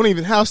list, don't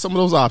even have some of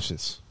those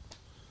options.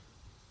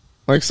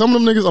 Like, some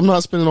of them niggas I'm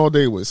not spending all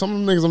day with. Some of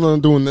them niggas I'm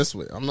not doing this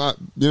with. I'm not,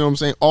 you know what I'm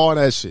saying? All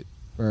that shit.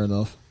 Fair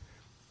enough.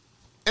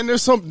 And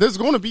there's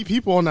going to be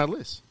people on that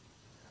list.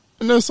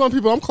 And there's some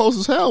people I'm close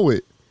as hell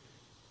with.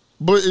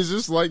 But it's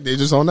just like, they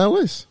just on that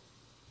list.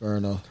 Fair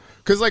enough.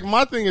 Because, like,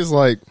 my thing is,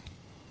 like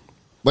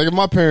if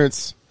my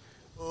parents,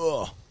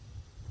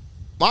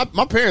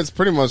 my parents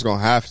pretty much going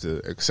to have to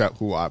accept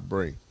who I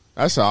bring.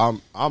 That's how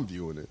I'm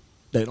viewing it.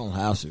 They don't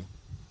have to.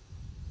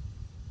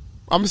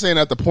 I'm saying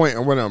at the point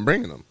of when I'm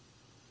bringing them.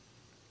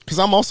 Because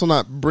I'm also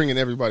not bringing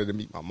everybody to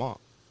meet my mom.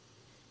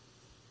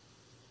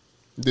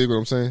 You dig what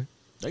I'm saying?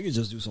 They could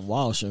just do some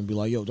wild shit and be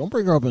like, yo, don't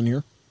bring her up in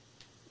here.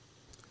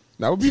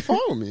 That would be fine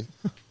with me.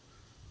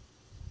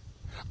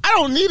 I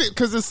don't need it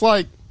because it's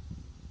like,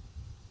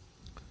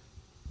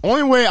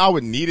 only way I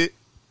would need it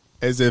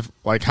is if,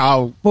 like,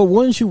 how. But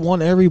wouldn't you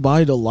want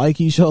everybody to like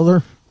each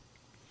other?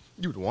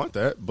 You would want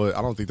that, but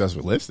I don't think that's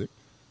realistic.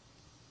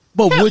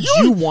 But Hell, would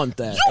you want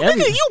that?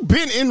 You've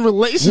been in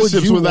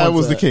relationships where that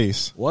was the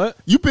case. What?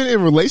 You've been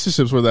in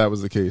relationships where that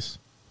was the case.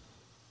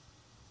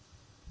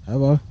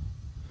 Have I?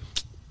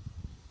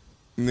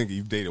 Nigga,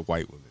 you've dated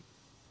white women.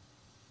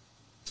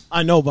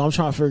 I know, but I'm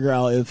trying to figure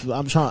out if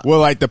I'm trying. Well,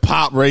 like the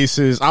pop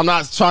races. I'm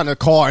not trying to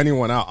call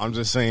anyone out. I'm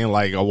just saying,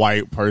 like, a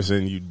white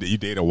person, you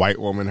date a white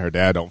woman, her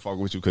dad don't fuck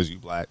with you because you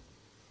black.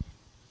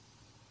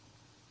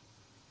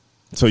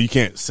 So you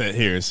can't sit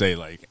here and say,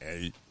 like,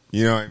 hey,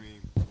 you know what I mean?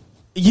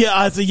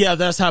 Yeah,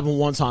 that's happened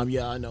one time.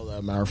 Yeah, I know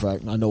that. Matter of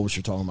fact, I know what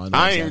you're talking about.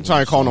 I ain't even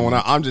trying to call no one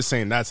out. I'm just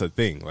saying that's a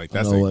thing. Like,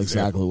 that's I know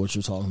exactly what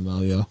you're talking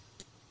about. Yeah,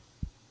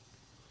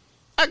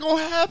 that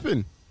gonna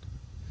happen.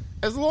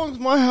 As long as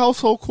my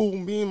household cool,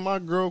 me and my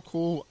girl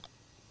cool,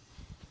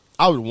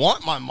 I would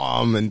want my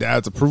mom and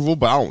dad's approval,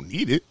 but I don't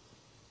need it.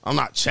 I'm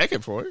not checking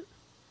for it.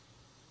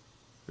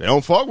 They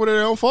don't fuck with her.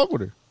 They don't fuck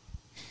with her.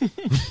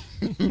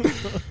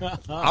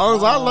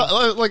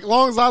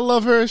 Long as I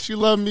love her, she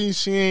love me.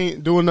 She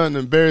ain't doing nothing to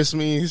embarrass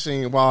me. She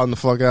ain't wilding the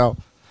fuck out.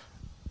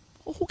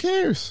 Well, who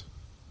cares?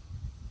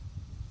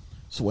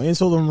 So wait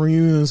until them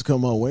reunions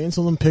come up. Wait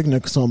until them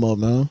picnics come up,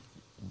 man.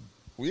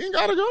 We ain't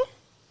gotta go.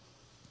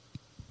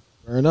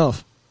 Fair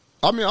enough.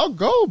 I mean, I'll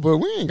go, but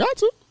we ain't got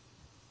to.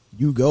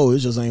 You go, it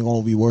just ain't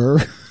gonna be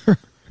with her.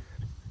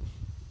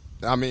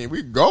 I mean,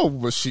 we go,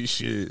 but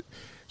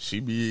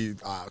she be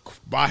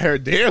by her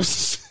damn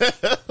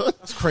self.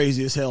 That's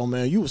crazy as hell,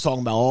 man. You was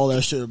talking about all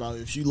that shit about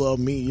if she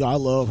loved me, I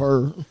love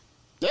her.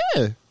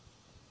 Yeah.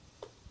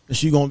 And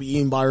she gonna be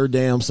eating by her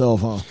damn self,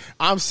 huh?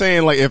 I'm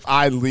saying, like, if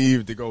I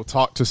leave to go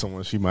talk to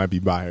someone, she might be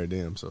by her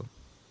damn self.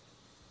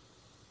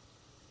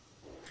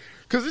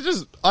 Because it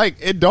just, like,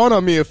 it dawned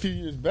on me a few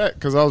years back,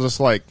 because I was just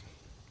like,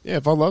 yeah,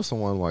 if I love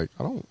someone, like,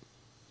 I don't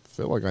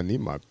feel like I need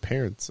my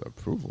parents'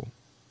 approval.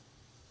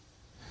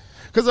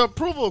 Because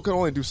approval can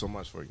only do so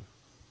much for you.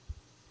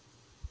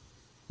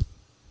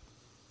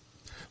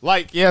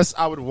 Like, yes,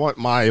 I would want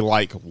my,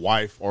 like,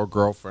 wife or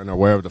girlfriend or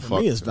whatever the fuck. For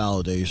me, it's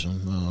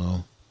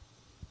validation.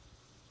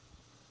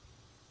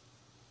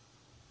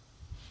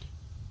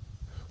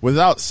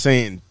 Without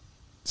saying,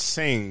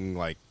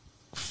 like,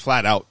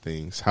 flat out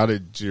things, how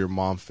did your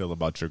mom feel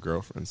about your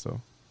girlfriends,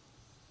 though?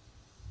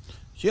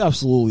 She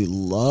absolutely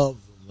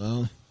loved them,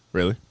 man.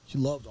 Really? She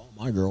loved all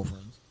my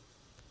girlfriends.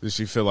 Did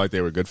she feel like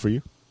they were good for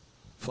you?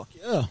 Fuck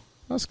yeah.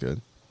 That's good.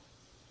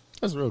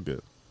 That's real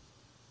good.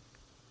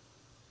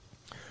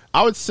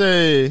 I would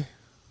say,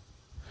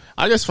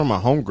 I guess for my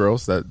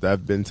homegirls that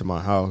have been to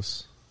my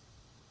house,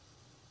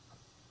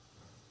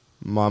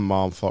 my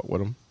mom fucked with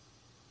them.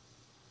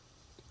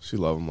 She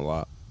loved them a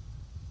lot.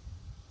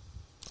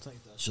 I think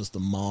that's just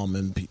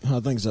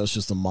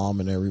the mom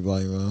and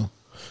everybody, man.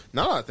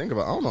 Now that I think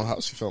about it, I don't know how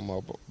she felt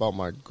about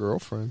my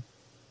girlfriend.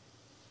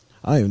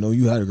 I didn't even know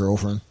you had a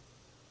girlfriend.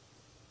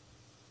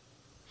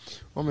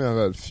 I mean, I've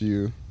had a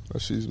few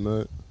that she's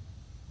met.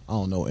 I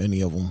don't know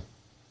any of them.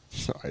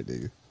 Sorry,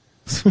 nigga.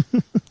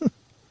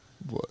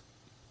 What?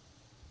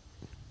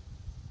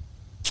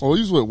 Oh,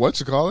 you was with what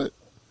you call it?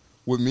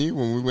 With me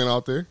when we went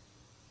out there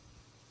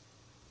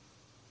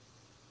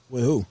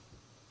With who?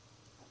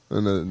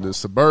 and the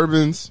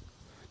Suburbans.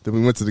 Then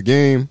we went to the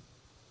game.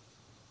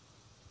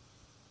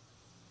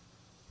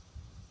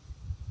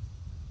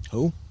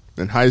 Who?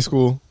 In high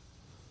school.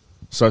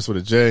 Starts with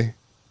a J.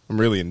 I'm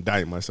really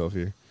indicting myself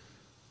here.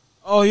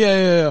 Oh,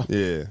 yeah.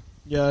 Yeah.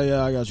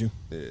 Yeah, I got you.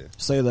 Yeah.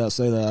 Say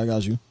that. I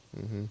got you.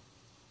 Mm-hmm.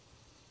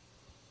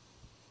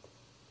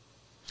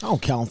 I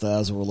don't count that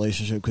as a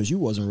relationship because you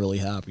wasn't really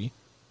happy.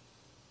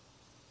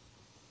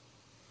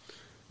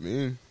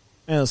 Man.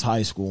 And it's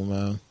high school,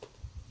 man.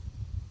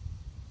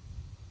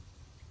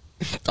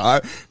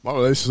 My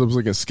relationship's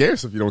looking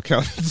scarce if you don't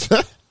count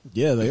that.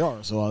 Yeah, they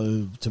are.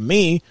 So to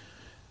me,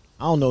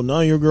 I don't know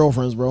none of your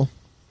girlfriends, bro.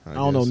 I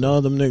don't know none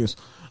of them niggas.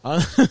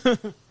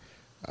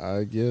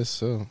 I guess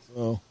so.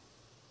 So,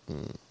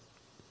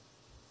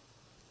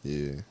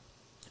 Yeah.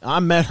 I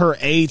met her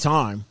a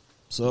time.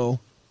 So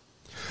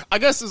I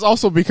guess it's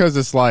also because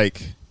it's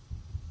like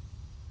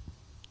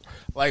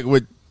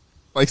with,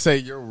 like, say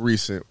your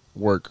recent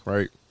work,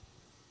 right?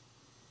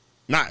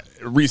 Not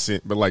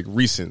recent, but like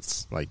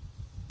recents, like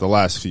the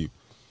last few.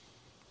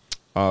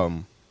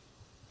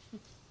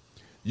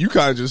 You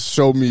kind of just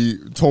told me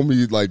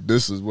like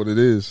this is what it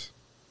is.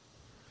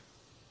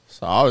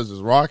 So I was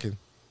just rocking.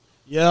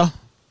 yeah,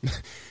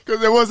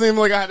 Because it wasn't even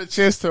like I had a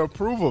chance to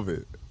approve of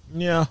it.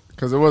 yeah.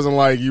 Because it wasn't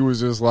like you was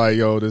just like,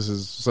 yo, this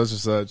is such and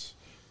such.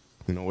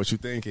 You know, what you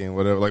thinking,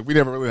 whatever. Like, we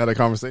never really had a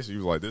conversation. You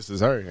was like, this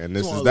is her, and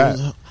this is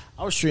that.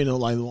 I was treating it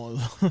like one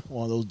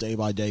of those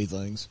day-by-day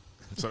things.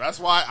 So that's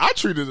why I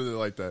treated it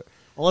like that.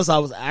 Unless I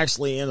was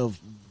actually in a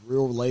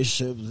real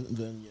relationship,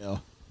 then yeah.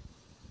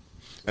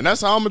 And that's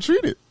how I'm going to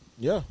treat it.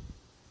 Yeah.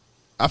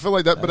 I feel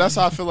like that, but that's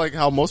how I feel like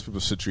how most people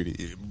should treat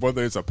it.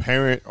 Whether it's a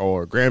parent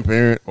or a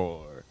grandparent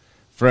or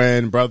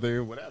friend,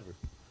 brother, whatever.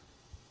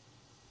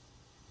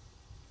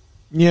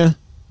 Yeah.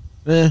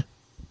 Yeah.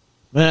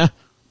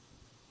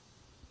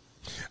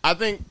 I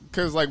think,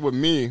 because like with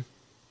me,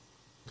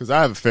 because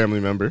I have a family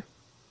member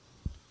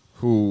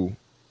who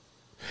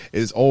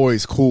is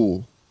always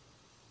cool,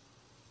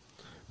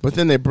 but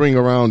then they bring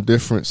around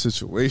different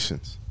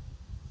situations.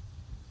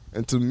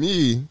 And to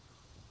me,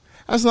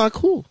 that's not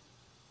cool.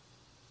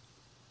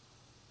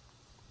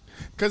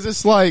 Because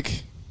it's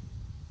like,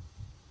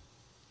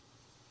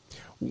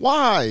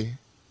 why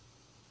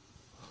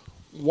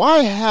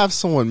have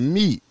someone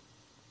meet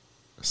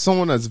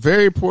someone that's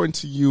very important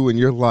to you in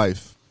your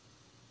life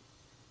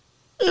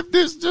if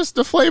this just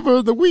the flavor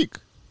of the week?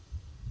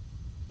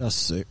 That's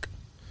sick.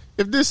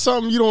 If this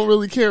something you don't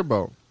really care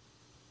about.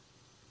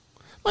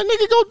 Like,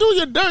 nigga, go do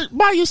your dirt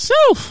by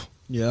yourself.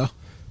 Yeah.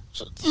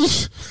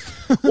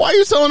 Why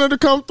you telling her to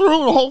come through?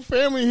 The whole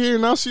family here.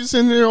 Now she's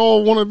in there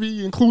all want to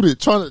be included,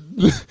 trying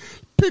to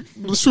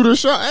shoot her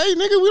shot. Hey,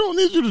 nigga, we don't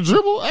need you to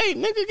dribble. Hey,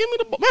 nigga, give me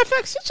the ball. Matter of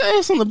fact, sit your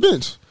ass on the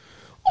bench.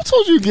 Who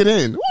told you to get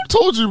in? Who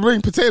told you to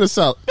bring potato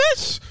salad?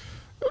 Bitch,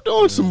 you're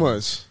doing too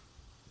much.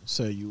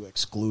 Say you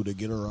excluded.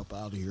 Get her up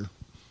out of here.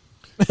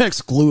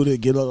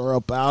 Excluded. Get her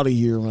up out of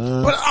here,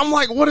 man. But I'm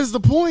like, what is the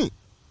point?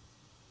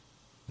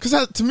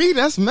 Because to me,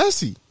 that's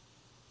messy.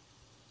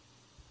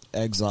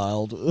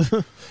 Exiled.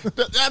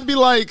 That'd be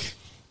like,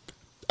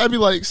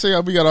 say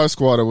we got our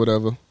squad or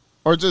whatever,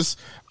 or just,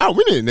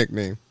 we need a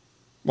nickname,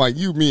 like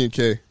you, me, and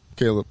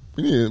Caleb.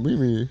 We need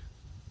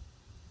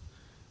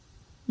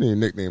a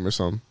nickname or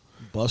something.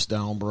 Bust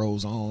down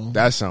bros. I don't know.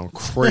 That sound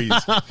crazy.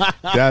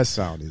 That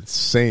sound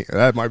insane.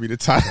 That might be the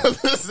title of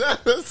this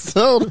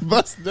episode.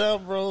 Bust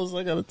down bros.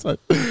 I gotta type.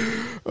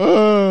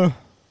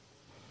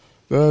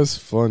 That's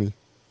funny.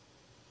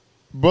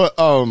 But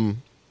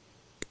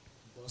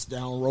Bust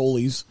down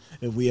rollies.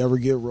 If we ever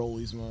get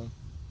rollies, man.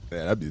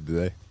 yeah, that'd be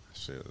the day.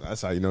 Shit,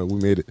 that's how you know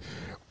we made it.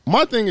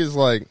 My thing is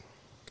like,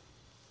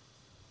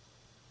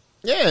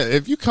 yeah,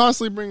 if you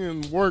constantly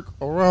bringing work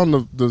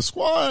around the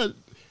squad,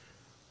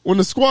 when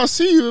the squad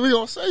see you, we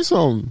gonna say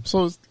something.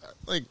 So it's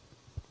like,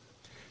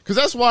 because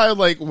that's why,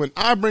 like, when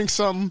I bring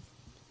something,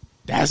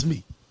 that's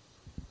me.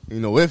 You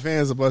know, if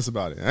fans are bust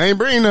about it. I ain't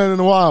bringing nothing in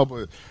a while,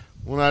 but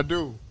when I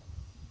do,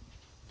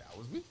 that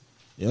was me.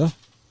 Yeah.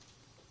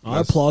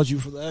 I applaud you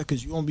for that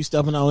because you won't be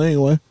stepping out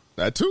anyway.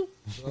 That too.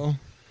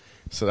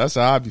 So that's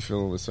how I be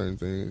feeling with certain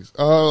things.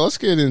 Let's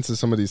get into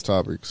some of these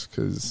topics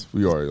because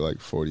we already like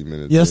 40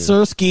 minutes. yes, in.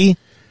 sir, Ski.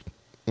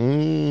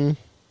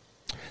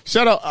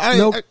 Shout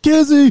out.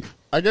 Kizzy.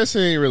 I guess it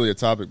ain't really a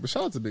topic, but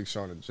shout out to Big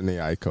Sean and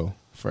Janae Aiko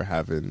for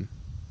having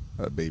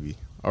a baby.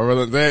 Or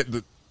rather,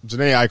 Janae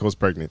Aiko's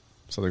pregnant,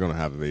 so they're gonna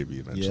have a baby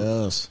eventually.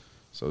 Yes.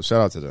 So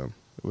shout out to them.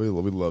 We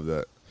love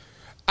that.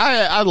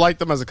 I like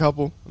them as a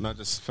couple, and I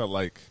just felt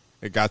like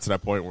it got to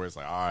that point where it's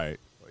like, all right,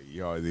 like,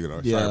 y'all either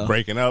gonna start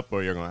breaking up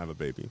or you're gonna have a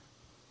baby.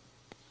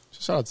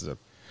 So shout out to them.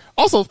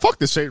 Also, fuck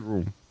the Shade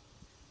Room,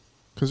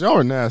 because y'all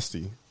are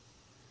nasty.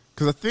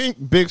 Because I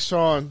think Big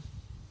Sean,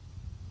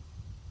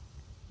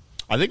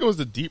 I think it was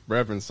the Deep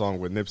Reverend song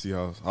with Nipsey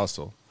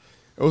Hussle.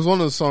 It was one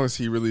of the songs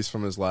he released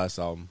from his last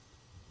album.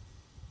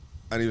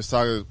 and he was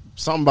talking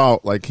something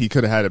about like he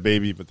could have had a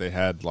baby, but they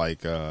had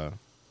like I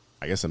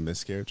guess a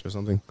miscarriage or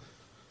something.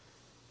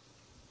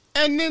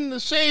 And then the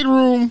Shade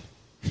Room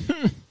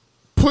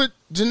put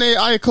Janae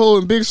Aiko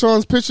and Big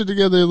Sean's picture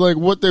together, like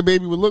what their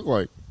baby would look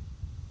like.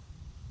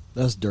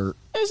 That's dirt.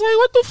 It's like,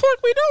 what the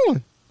fuck we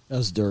doing?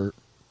 That's dirt.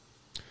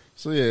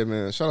 So yeah,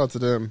 man, shout out to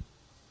them.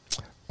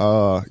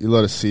 You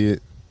let us see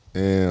it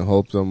and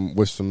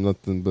wish them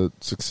nothing but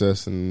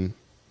success and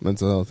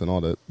mental health and all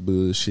that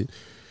bullshit.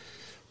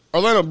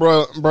 Orlando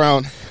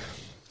Brown.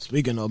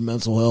 Speaking of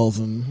mental health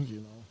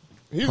and,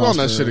 he's on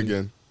that shit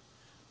again.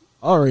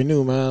 I already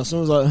knew, man. As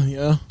soon as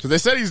because they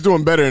said he's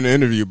doing better in the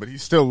interview, but he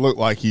still looked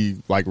like he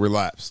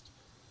relapsed.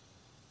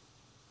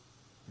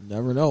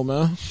 Never know,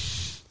 man.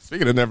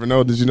 Speaking of never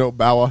know, did you know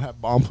Bow Wow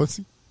had bomb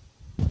pussy?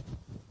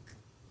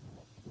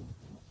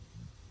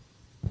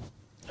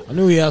 I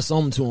knew he had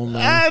something to him,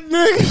 man. That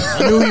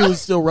nigga. I knew he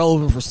was still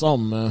relevant for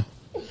something, man.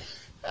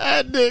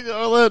 That nigga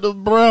Orlando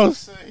Brown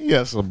said he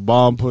has some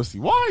bomb pussy.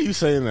 Why are you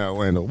saying that,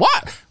 Orlando?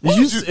 What would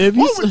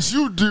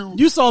you do?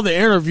 You saw the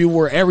interview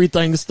where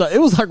everything stopped. It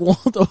was like one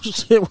of those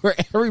shit where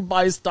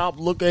everybody stopped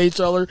looking at each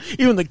other.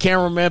 Even the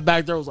cameraman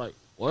back there was like,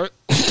 what?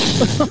 Because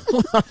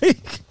he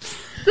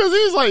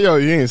was like, yo,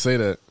 you ain't say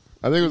that.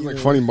 I think it was like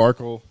Funny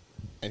Markle,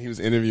 and he was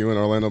interviewing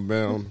Orlando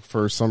Brown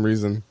for some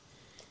reason.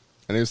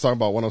 And he was talking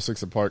about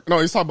 106 and Park. No,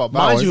 he's talking about Bow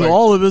Wow. Mind you,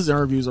 all of his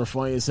interviews are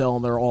funny as hell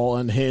and they're all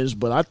unhinged,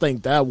 but I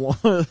think that one,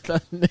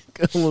 that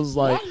nigga was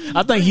like,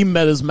 I think he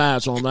met his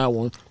match on that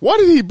one. Why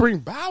did he bring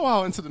Bow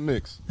Wow into the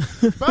mix?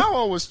 Bow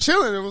Wow was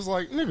chilling. It was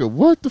like, nigga,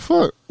 what the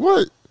fuck?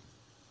 What,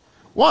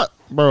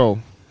 bro?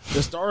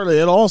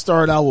 It all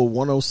started out with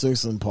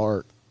 106 and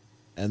Park,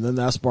 and then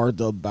that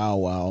sparked up Bow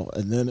Wow,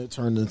 and then it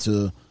turned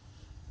into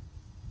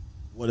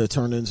what it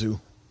turned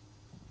into.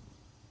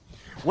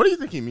 What do you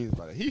think he means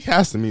by that? He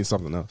has to mean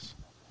something else.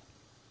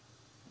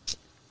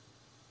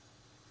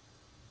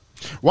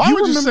 Why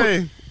would you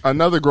say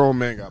another grown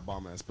man got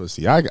bomb ass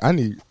pussy? I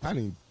need.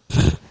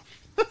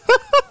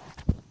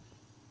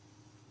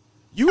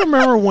 You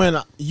remember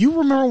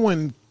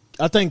when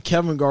I think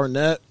Kevin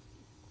Garnett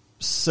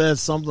said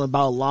something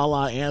about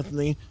Lala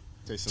Anthony,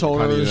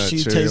 told her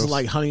she tasted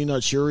like Honey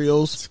Nut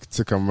Cheerios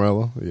to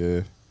Carmella?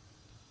 Yeah.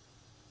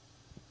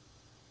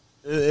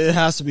 It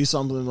has to be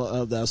something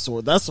of that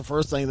sort. That's the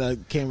first thing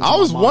that came to I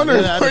was my mind.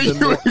 wondering where you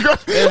were going.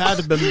 It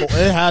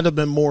had to have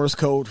been Morse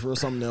code for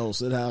something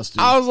else. It has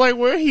to. I was like,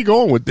 where are he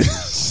going with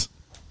this?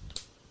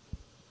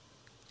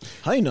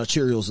 Honey Nut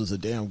Cheerios is a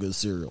damn good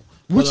cereal.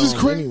 Which is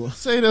crazy. Anyway.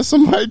 Say that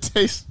somebody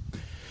tastes.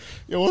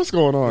 Yo, what's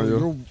going on, yo?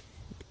 Your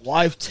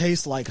wife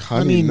tastes like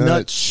Honey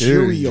Nut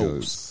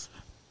Cheerios.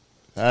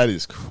 That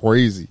is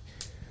crazy.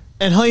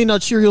 And Honey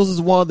Nut Cheerios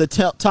is one of the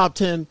top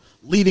 10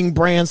 leading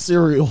brand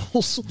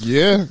cereals.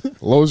 Yeah.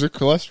 Lowers your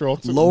cholesterol.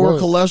 Lower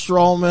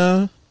cholesterol,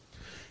 man.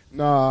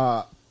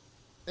 Nah.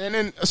 And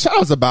then shout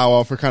out to Bow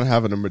Wow for kind of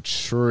having a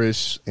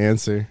mature-ish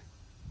answer.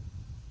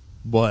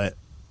 But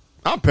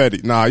I'm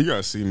petty. Nah, you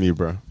gotta see me,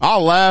 bro.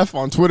 I'll laugh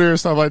on Twitter and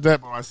stuff like that,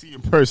 but when I see you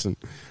in person,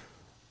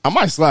 I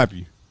might slap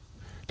you.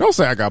 Don't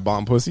say I got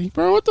bomb pussy,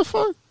 bro. What the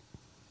fuck?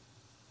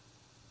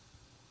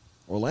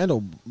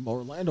 Orlando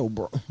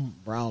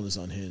Brown is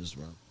unhinged,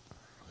 bro.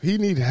 He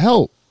need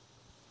help.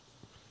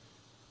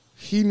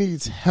 He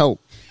needs help.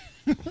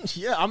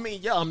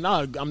 I'm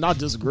not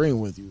disagreeing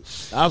with you.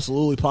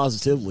 Absolutely,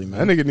 positively,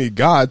 man. That nigga need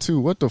God too.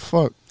 What the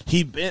fuck?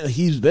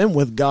 He's been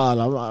with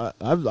God.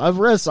 I've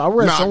read.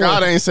 Nah,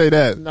 God ain't say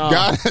that.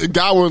 Nah.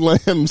 God would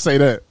let him say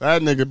that.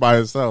 That nigga by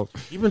himself.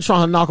 He been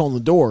trying to knock on the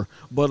door,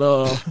 but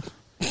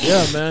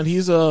yeah, man.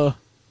 He's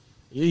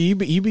he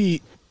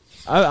be.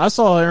 I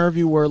saw an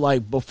interview where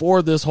like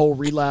before this whole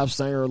relapse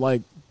thing, or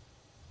like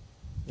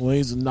when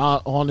he's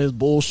not on his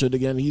bullshit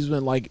again, he's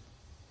been like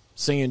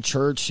singing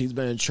church. He's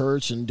been in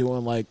church and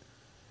doing like,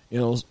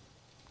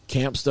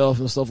 camp stuff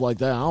and stuff like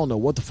that. I don't know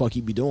what the fuck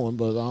he be doing,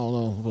 but I don't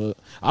know. But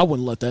I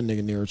wouldn't let that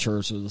nigga near a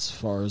church as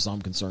far as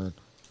I'm concerned.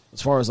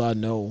 As far as I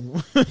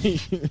know.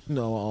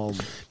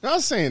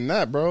 Not saying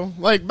that, bro.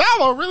 Like, Bow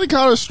Wow really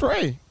caught a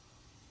stray.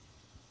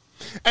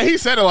 And he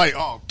said it like,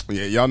 oh,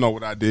 yeah, y'all know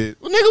what I did.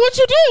 Well, nigga, what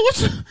you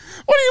did?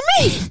 What do you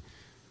mean?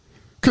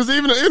 Because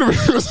even the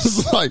interview was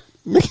just like,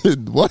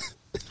 nigga, what?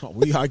 Oh,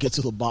 we gotta get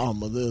to the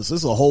bottom of this. This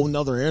is a whole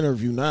nother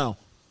interview now.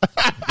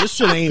 This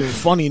shit ain't even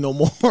funny no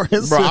more. Bro,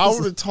 I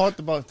would have talked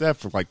about that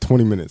for like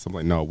 20 minutes. I'm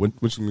like, no,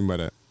 what you mean by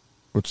that?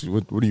 What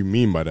do you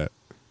mean by that?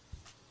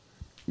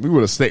 We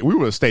would have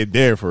stayed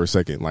there for a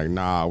second. Like,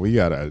 nah, we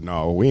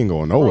ain't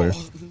going nowhere.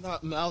 Bro,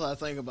 now that I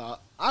think about it,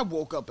 I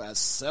woke up at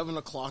 7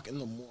 o'clock in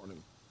the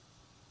morning.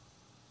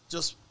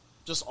 Just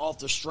off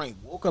the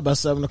strength. Woke up at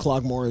 7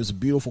 o'clock morning. It was a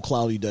beautiful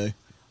cloudy day.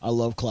 I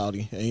love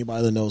cloudy.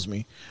 Anybody that knows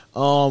me.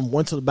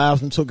 Went to the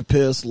bathroom, took a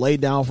piss, laid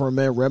down for a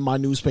minute, read my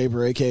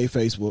newspaper, aka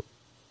Facebook.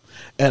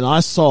 And I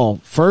saw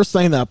first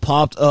fucking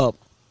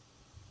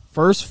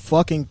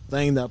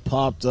thing that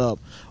popped up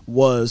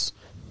was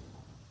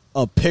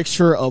a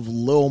picture of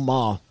Lil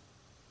Ma.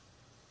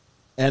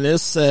 And it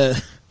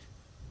said,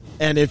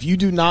 and if you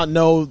do not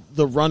know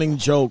the running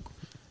joke,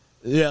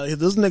 yeah,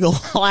 this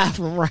nigga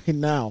laughing right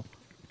now.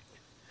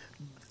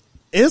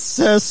 It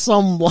says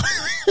some like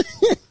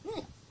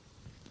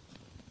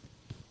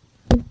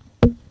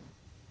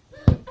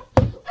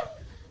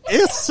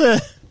it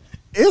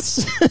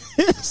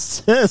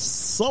says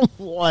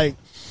something like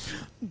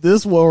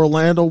this what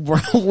Orlando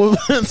Brown would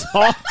have been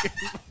talking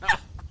about.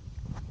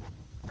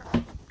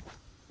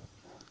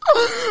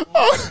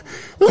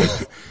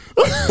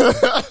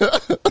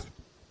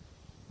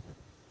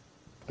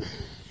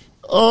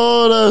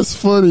 Oh, that's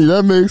funny.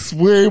 That makes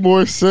way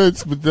more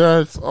sense, but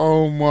that's,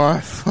 oh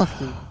my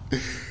fucking.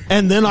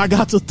 And then I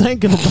got to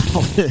thinking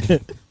about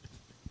it.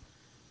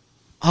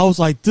 I was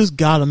like, this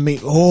gotta mean,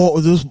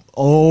 this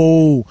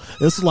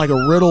is like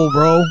a riddle,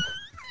 bro.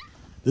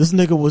 This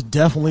nigga was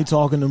definitely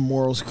talking in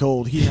Morse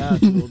code. He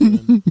had to have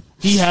been.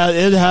 It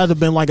had to have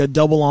been like a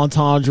double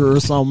entendre or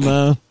something,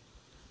 man.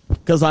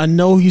 Because I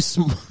know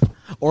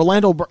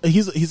Orlando,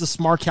 he's a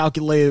smart,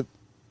 calculated,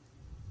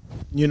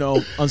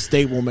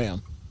 unstable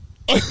man.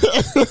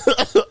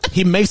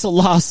 He makes a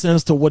lot of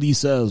sense to what he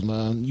says,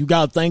 man. You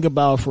got to think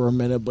about it for a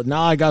minute. But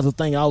now I got to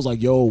think. I was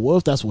like, yo, what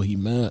if that's what he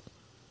meant?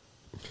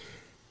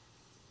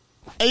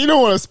 And you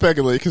don't want to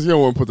speculate because you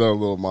don't want to put that on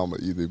Little Mama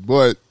either.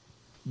 But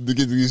to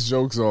get these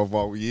jokes off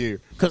while we here,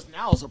 because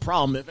now it's a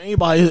problem.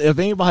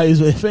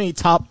 If any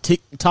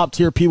top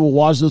tier people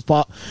watch this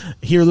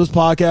hear this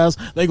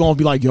podcast, they're gonna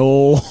be like,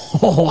 yo,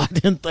 I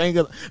didn't think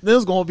of this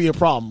is gonna be a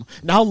problem.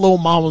 Now Little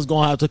Mama's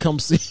gonna have to come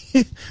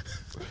see.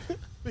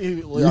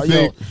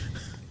 You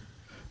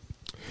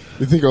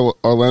think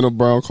Orlando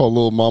Brown called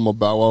Little Mama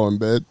Bow Wow in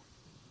bed?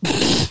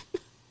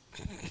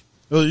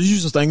 You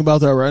just think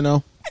about that right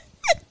now.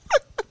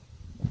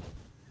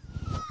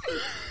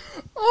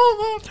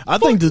 Oh, I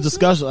think the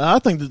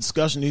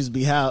discussion needs to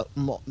be had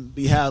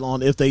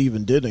on if they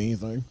even did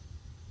anything.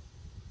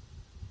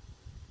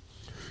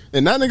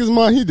 In that nigga's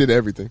mind, he did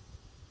everything.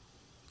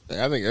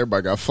 I think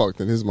everybody got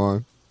fucked in his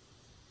mind.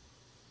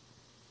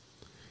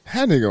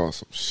 That nigga on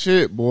some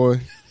shit,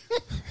 boy.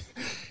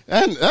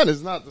 That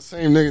is not the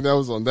same nigga that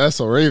was on That's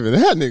So Raven.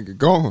 That nigga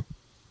gone.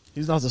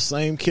 He's not the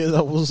same kid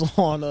that was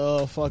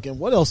on fucking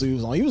what else he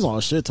was on? He was on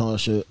a shit ton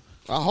of shit.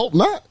 I hope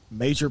not.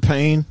 Major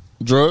Pain.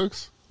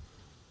 Drugs.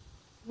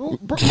 Well,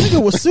 bro,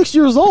 nigga was 6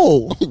 years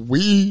old.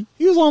 Weed.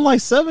 He was on like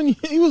 7.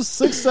 He was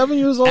 6, 7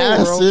 years old.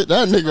 Acid.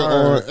 Bro. That nigga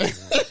on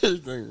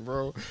everything,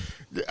 bro.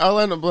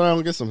 Orlando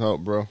Brown, get some help,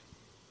 bro.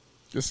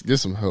 Just get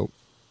some help.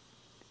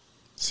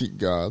 Seek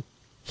God.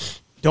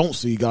 Don't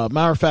see God.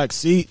 Matter of fact,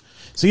 see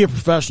a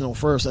professional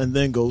first, and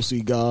then go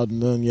see God,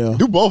 and then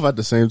do both at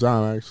the same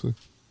time. Actually,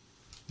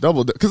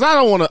 double because I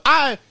don't want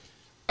to.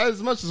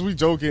 As much as we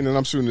joking and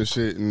I'm shooting this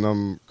shit and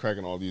I'm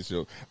cracking all these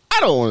jokes, I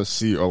don't want to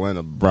see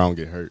Orlando Brown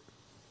get hurt.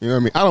 You know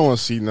what I mean? I don't want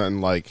to see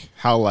nothing like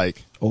how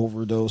like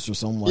overdose or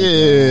something like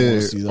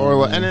that. Yeah, or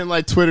like, and then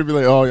like Twitter be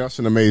like, oh, y'all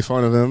shouldn't have made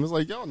fun of him. It's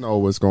like y'all know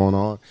what's going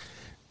on.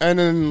 And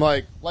then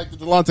like the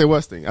Delonte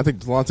West thing. I think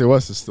Delonte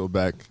West is still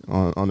back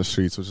on the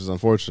streets, which is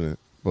unfortunate,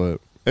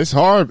 but it's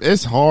hard.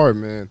 It's hard,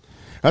 man.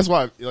 That's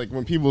why, like,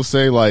 when people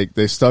say, like,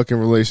 they stuck in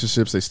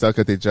relationships, they stuck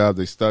at their job,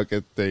 they stuck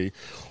at their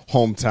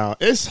hometown,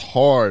 it's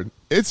hard.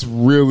 It's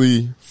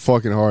really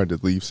fucking hard to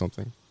leave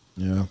something.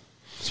 Yeah.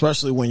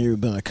 Especially when you've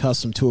been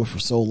accustomed to it for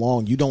so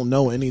long. You don't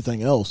know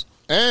anything else.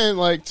 And,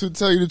 like, to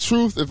tell you the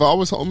truth, if I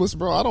was homeless,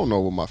 bro, I don't know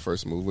what my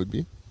first move would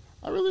be.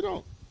 I really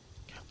don't.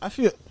 I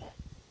feel...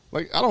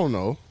 Like, I don't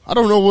know. I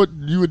don't know what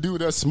you would do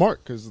that's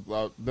smart, because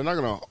they're not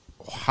going to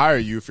hire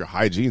you if your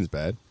hygiene's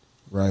bad.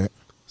 Right.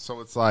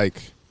 So it's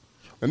like...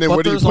 And then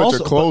where do you put your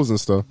clothes and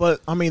stuff? But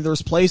I mean,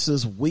 there's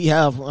places we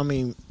have. I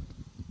mean,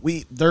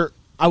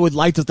 I would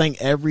like to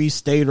think every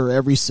state or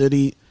every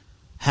city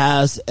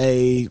has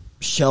a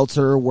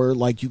shelter where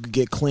like you could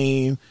get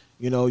clean.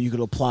 You know, you could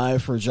apply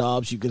for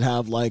jobs. You could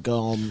have like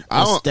a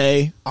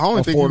stay. I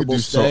don't think you could do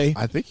stay. so.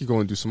 I think you're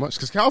going to do so much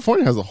because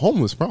California has a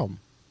homeless problem.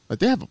 Like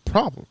they have a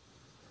problem.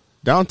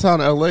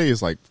 Downtown LA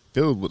is like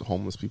filled with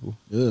homeless people.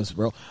 Yes,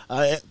 bro.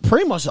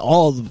 Pretty much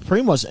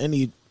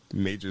any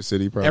major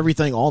city problem.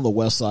 Everything on the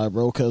west side,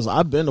 bro, because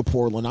I've been to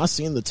Portland. I've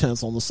seen the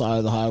tents on the side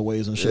of the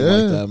highways and shit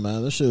like that,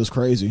 man. This shit is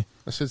crazy.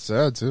 That shit's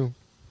sad, too.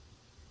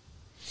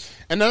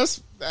 And I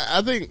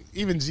think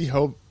even G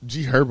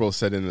Herbo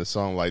said in the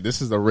song, like,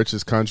 this is the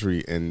richest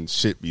country and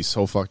shit be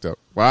so fucked up.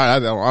 Well, I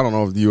don't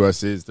know if the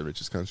U.S. is the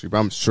richest country, but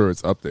I'm sure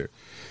it's up there.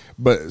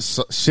 But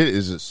shit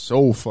is just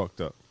so fucked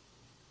up.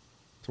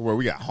 To where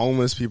we got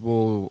homeless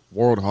people,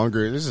 world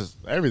hunger.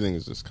 Everything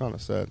is just kind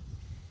of sad.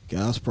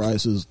 Gas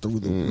prices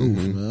through the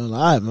roof, man.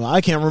 I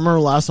can't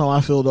remember last time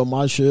I filled up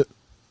my shit.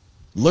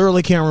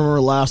 Literally can't remember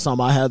last time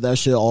I had that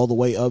shit all the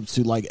way up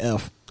to like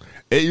F.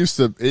 It used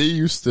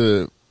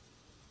to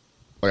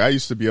like I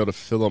used to be able to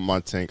fill up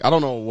my tank. I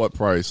don't know what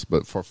price,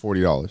 but for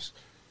 $40.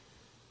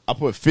 I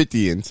put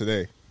 50 in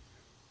today.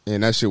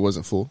 And that shit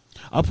wasn't full.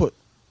 I put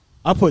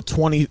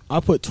 20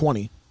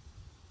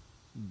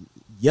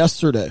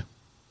 yesterday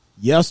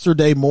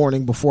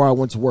morning before I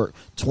went to work.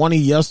 20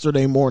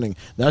 yesterday morning.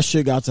 That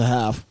shit got to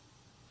half.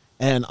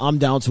 And I'm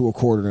down to a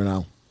quarter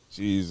now.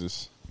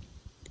 Jesus.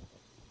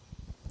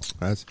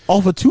 That's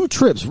off of 2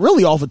 trips.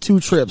 Really off of 2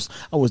 trips.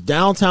 I was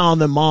downtown,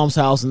 then mom's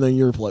house, and then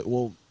your place.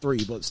 Well,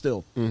 3, but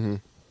still.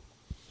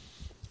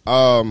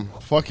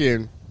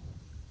 Fucking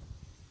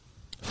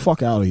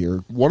Fuck out of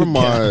here. one of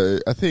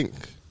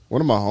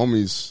my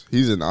homies,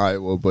 he's in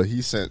Iowa, but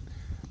he sent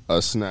a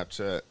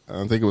Snapchat.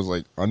 I think it was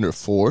like under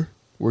 4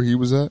 where he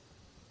was at.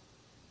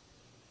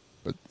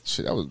 But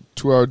shit, that was a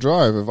 2-hour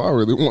drive. If I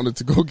really wanted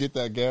to go get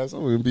that gas, it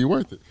wouldn't be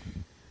worth it.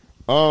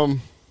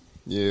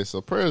 Yeah, so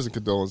prayers and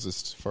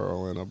condolences for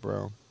Orlando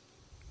Brown.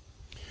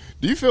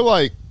 Do you feel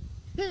like,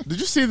 did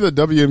you see the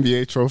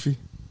WNBA trophy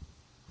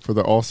for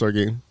the All-Star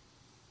game?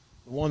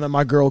 The one that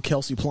my girl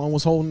Kelsey Plum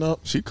was holding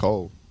up. She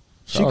cold.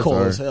 She Shout out to cold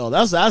her. as hell.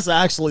 That's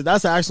actually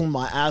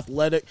my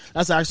athletic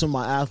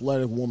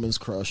woman's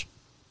crush,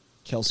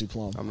 Kelsey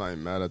Plum. I'm not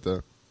even mad at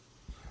that.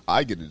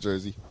 I get a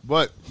jersey.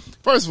 But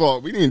first of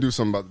all, we need to do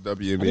something about the I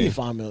need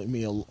to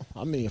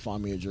WNBA.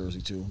 find me a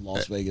jersey too.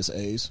 Las Vegas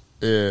A's.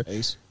 Yeah.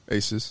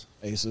 Aces.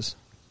 Aces.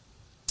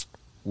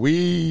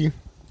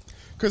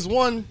 Because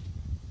one,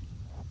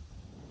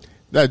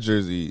 that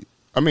jersey,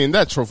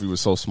 that trophy was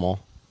so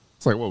small.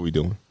 It's like, what are we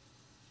doing?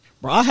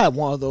 Bro, I had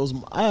one of those.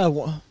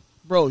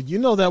 Bro, you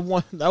know that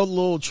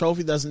little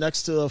trophy that's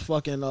next to the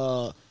fucking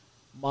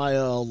my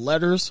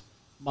letters,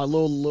 my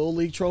little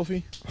league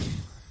trophy.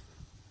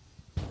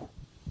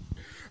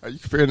 Are you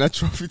comparing that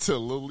trophy to a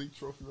Little League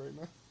trophy right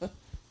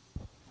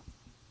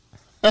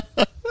now?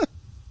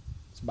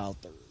 It's about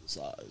third of the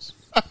size.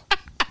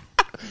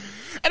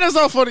 And that's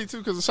not funny, too,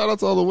 because shout out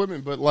to all the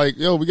women. But, like,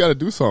 yo, we got to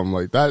do something.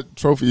 Like, that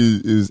trophy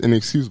is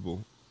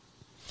inexcusable.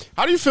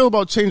 How do you feel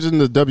about changing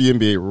the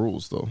WNBA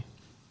rules, though?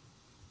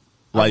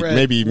 Like,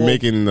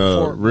 making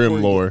the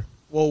rim lower.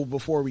 Well,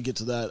 before we get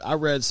to that, I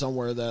read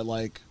somewhere that,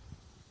 like,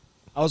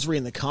 I was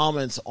reading the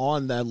comments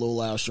on that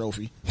little ass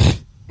trophy.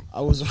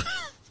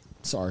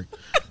 Sorry.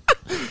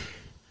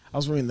 I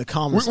was reading the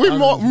comments. We're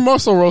more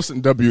so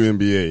roasting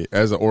WNBA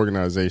as an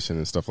organization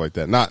and stuff like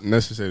that, not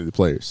necessarily the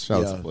players.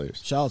 Shout out to the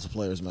players. Shout out to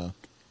players, man.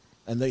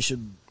 And they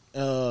should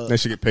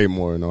get paid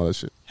more and all that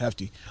shit.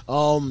 Hefty.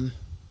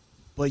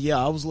 But yeah,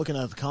 I was looking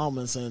at the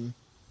comments, and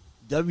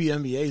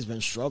WNBA has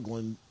been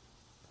struggling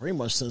pretty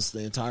much since the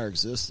entire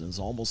existence,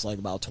 almost like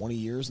about 20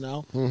 years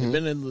now.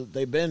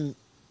 Mm-hmm.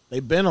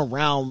 They've been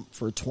around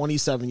for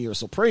 27 years,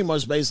 so pretty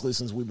much basically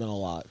since we've been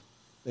alive,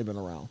 they've been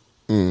around.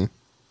 Mm-hmm.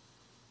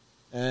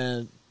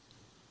 And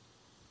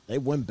they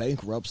went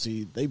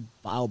bankruptcy. They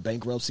filed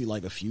bankruptcy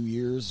like a few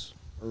years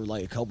or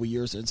like a couple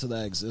years into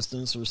that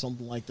existence or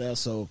something like that.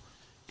 So,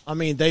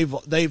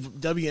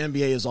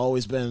 WNBA has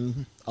always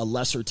been a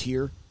lesser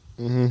tier.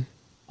 Mm-hmm.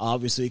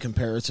 Obviously,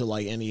 compared to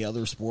like any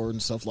other sport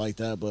and stuff like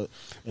that. But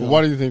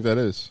why do you think that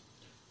is?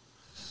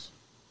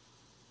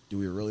 Do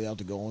we really have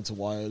to go into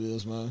why it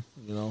is, man?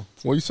 Well,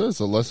 you said it's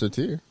a lesser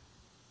tier.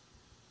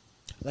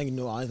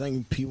 I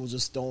think people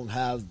just don't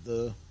have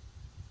the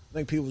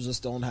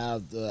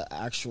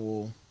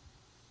actual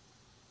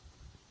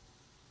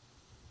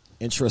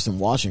interest in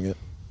watching it.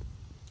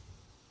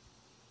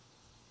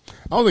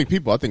 I don't think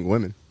people. I think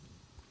women.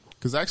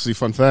 Because actually,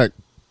 fun fact,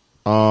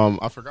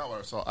 I forgot what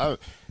I saw.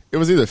 It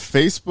was either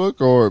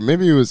Facebook or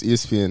maybe it was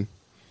ESPN.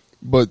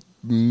 But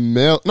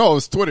it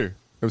was Twitter.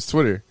 It was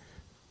Twitter.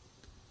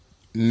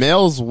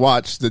 Males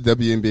watch the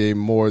WNBA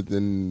more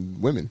than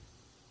women.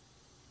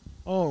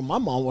 Oh, my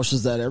mom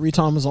watches that every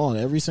time it's on,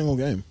 every single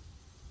game.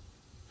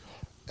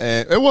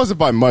 And it wasn't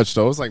by much,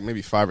 though. It was like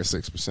maybe 5 or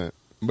 6%.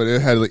 But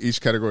it had like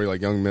each category,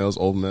 like young males,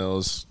 old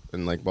males,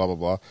 and like blah, blah,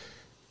 blah.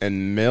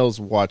 And males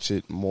watch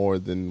it more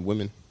than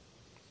women.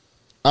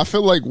 I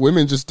feel like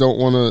women just don't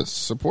want to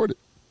support it.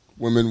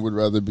 Women would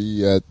rather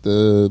be at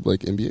the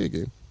like NBA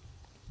game.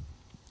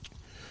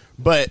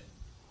 But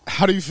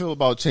how do you feel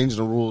about changing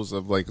the rules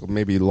of like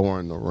maybe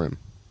lowering the rim?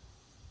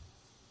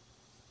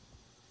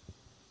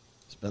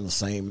 It's been the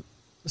same.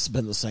 It's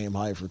been the same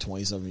height for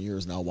 27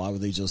 years now. Why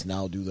would they just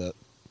now do that?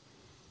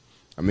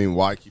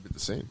 Why keep it the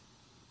same?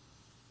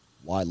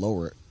 Why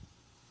lower it?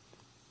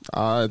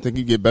 I think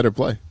you get better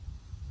play.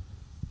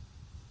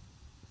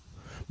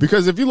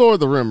 Because if you lower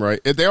the rim, right,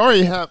 if they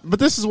already have, but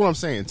this is what I'm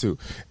saying too,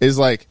 is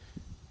like,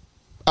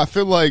 I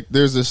feel like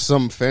there's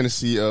some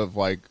fantasy of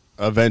like,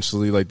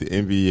 eventually like the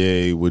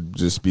NBA would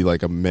just be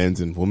like a men's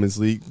and women's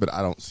league, but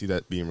I don't see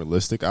that being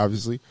realistic,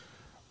 obviously.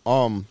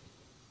 But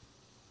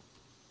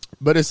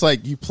it's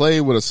like you play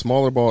with a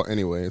smaller ball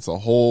anyway. It's either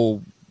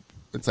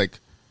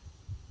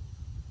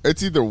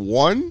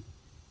one,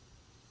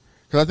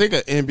 because I think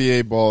an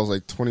NBA ball is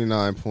like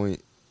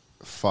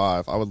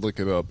 29.5. I would look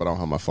it up, but I don't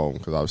have my phone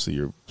because obviously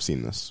you're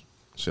seeing this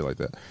shit like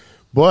that.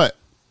 But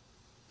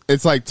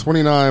it's like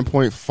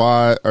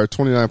 29.5 or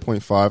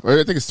 29.5, or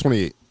I think it's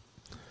 28.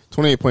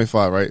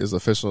 28.5, right, is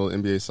official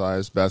NBA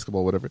size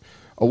basketball, whatever.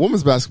 A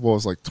women's basketball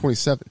is like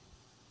 27.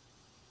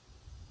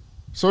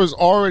 So it's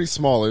already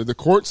smaller. The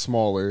court's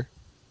smaller.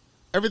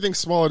 Everything's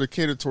smaller to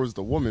cater towards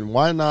the woman.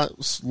 Why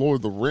not lower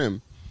the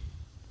rim?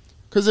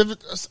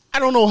 Because I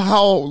don't know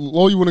how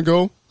low you want to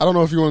go. I don't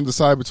know if you want to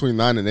decide between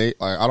 9 and 8.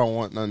 Like, I don't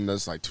want nothing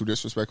that's like too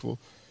disrespectful.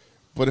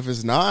 But if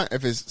it's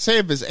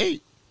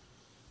 8,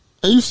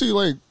 and you see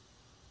like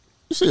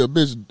You see a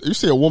bitch, you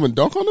see a woman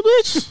dunk on the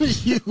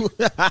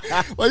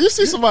bitch? Like, you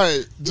see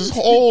somebody just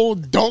whole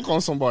dunk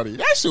on somebody.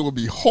 That shit would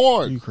be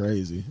hard. You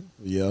crazy.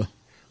 Yeah.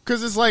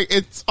 Because it's like,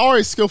 it's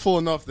already skillful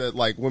enough that,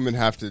 like, women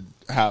have to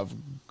have,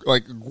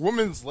 like,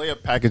 women's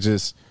layup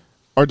packages,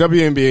 or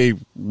WNBA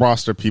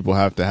roster people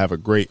have to have a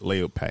great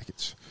layup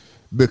package.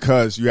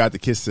 Because you have to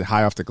kiss it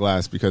high off the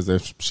glass because their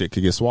shit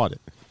could get swatted.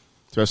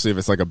 Especially if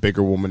it's like a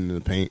bigger woman in the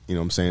paint. You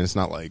know what I'm saying? It's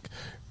not like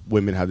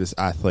women have this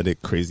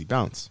athletic, crazy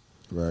bounce.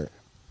 Right.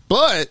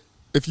 But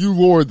if you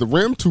lowered the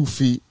rim 2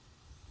 feet,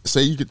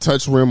 say you could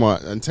touch rim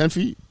on 10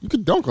 feet, you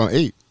could dunk on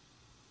 8.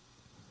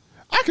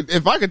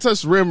 If I could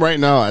touch the rim right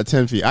now at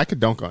 10 feet, I could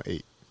dunk on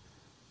 8.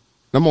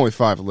 I'm only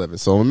 5'11",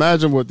 so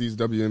imagine what these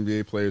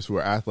WNBA players who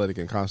are athletic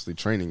and constantly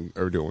training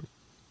are doing.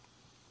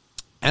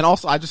 And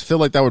also, I just feel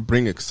like that would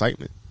bring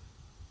excitement.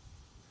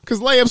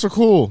 Because layups are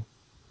cool.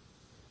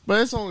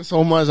 But it's only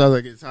so much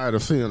I get tired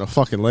of seeing a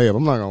fucking layup.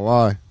 I'm not going to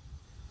lie.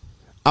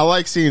 I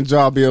like seeing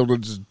Ja be able to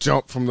just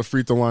jump from the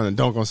free throw line and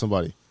dunk on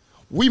somebody.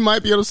 We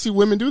might be able to see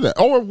women do that.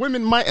 Or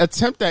women might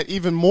attempt that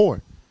even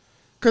more.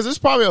 Because there's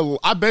probably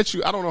I bet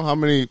you, I don't know how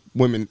many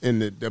women in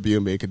the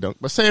WNBA could dunk,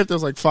 but say if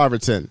there's like 5 or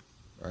 10.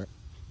 Right.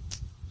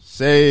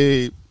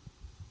 Say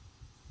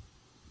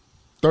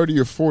 30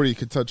 or 40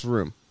 could touch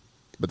rim,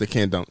 but they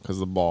can't dunk because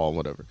of the ball and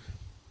whatever.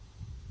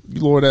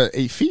 You lower that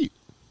 8 feet.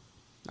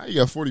 Now you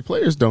got 40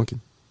 players dunking.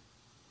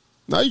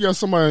 Now you got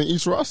somebody on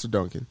each roster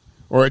dunking.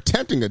 Or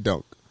attempting a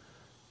dunk.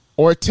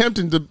 Or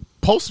attempting to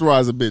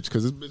posterize a bitch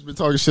because this bitch been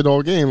talking shit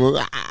all game.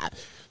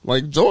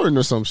 Like Jordan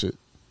or some shit.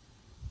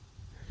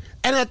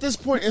 And at this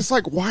point, it's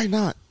like, why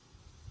not?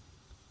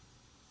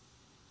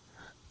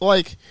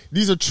 Like,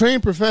 these are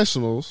trained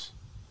professionals.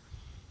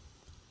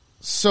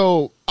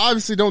 So,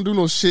 obviously don't do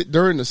no shit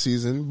during the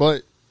season.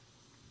 But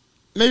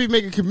maybe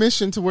make a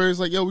commission to where it's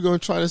like, yo, we're going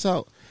to try this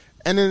out.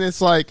 And then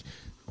it's like,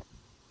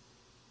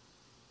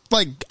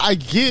 I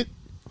get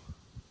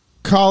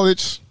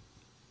college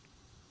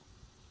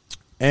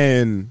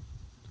and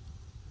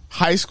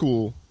high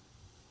school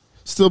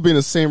still being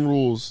the same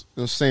rules,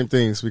 the same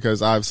things,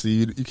 because obviously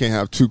you can't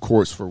have 2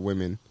 courts for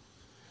women.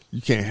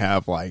 You can't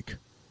have, like,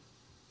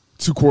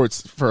 2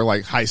 courts for,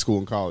 like, high school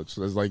and college.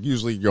 So there's, like,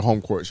 usually your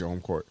home court is your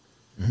home court.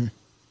 Mm-hmm.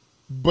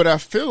 But I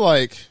feel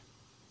like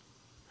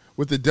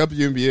with the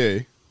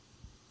WNBA,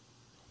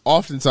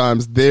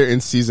 oftentimes they're in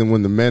season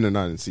when the men are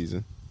not in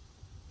season.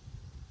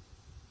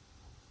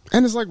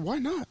 And it's like, why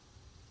not?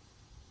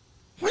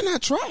 Why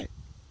not try?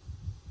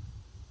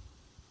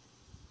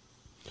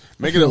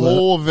 Make it a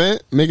whole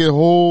event. Make it a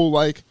whole,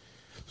 like,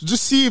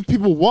 just see if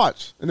people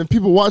watch. And if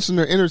people watch and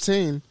they're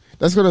entertained,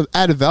 that's going to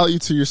add a value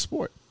to your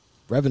sport.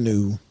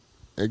 Revenue.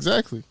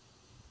 Exactly.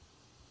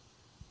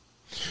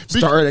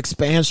 Start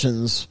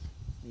expansions,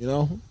 you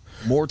know?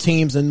 More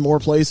teams in more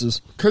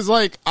places. Because,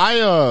 like,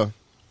 to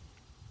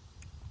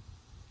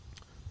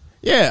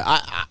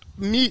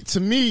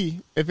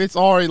me, if it's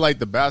already, like,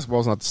 the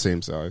basketball's not the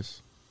same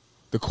size,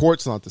 the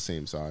court's not the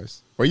same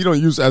size, or you don't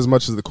use as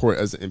much as the court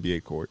as the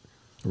NBA court.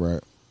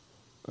 Right.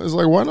 It's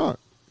like, why not?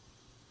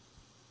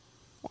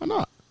 Why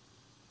not?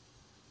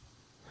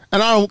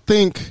 And I don't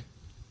think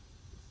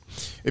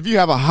if you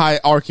have a high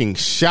arcing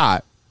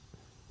shot,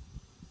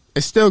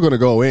 it's still going to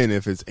go in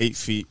if it's 8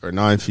 feet or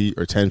 9 feet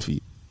or 10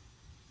 feet.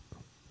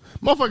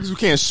 Motherfuckers who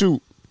can't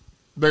shoot,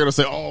 they're going to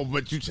say, oh,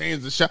 but you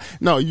changed the shot.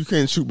 No, you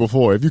can't shoot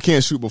before. If you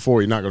can't shoot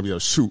before, you're not going to be able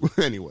to shoot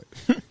anyway.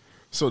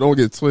 So don't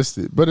get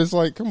twisted. But it's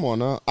like, come on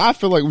now. I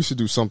feel like we should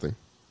do something.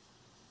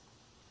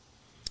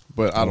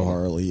 But I don't know.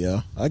 Harley,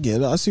 yeah. I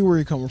get it. I see where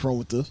you're coming from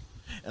with this.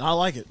 And I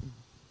like it.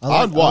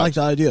 I'd watch. I like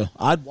the idea.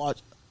 I'd watch.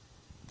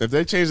 If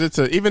they change it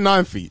to even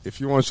 9 feet, if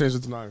you want to change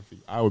it to 9 feet,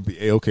 I would be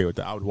A-okay with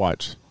that. I would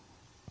watch.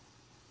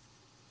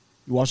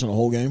 You watching the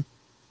whole game?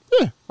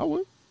 Yeah, I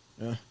would.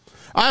 Yeah.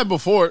 I have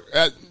before.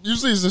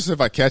 Usually it's just if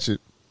I catch it.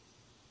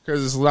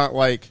 Because it's not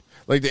like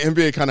the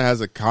NBA kind of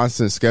has a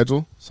constant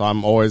schedule. So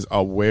I'm always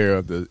aware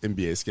of the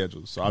NBA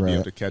schedule. So I'll be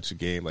able to catch a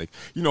game. Like,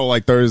 you know,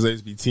 like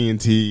Thursdays be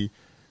TNT.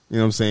 You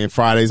know what I'm saying?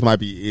 Fridays might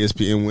be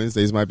ESPN.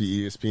 Wednesdays might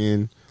be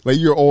ESPN. Like,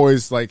 you're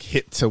always, like,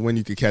 hit to when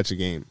you could catch a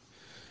game.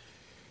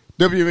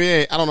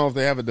 WNBA, I don't know if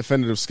they have a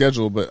definitive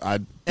schedule, but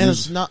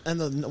it's not. And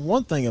the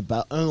one thing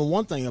about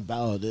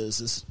it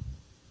is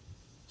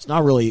it's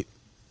not really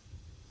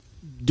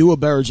do a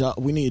better job.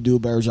 We need to do a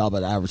better job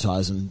at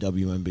advertising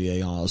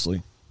WNBA.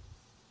 Honestly,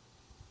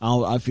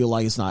 I feel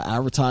like it's not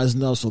advertised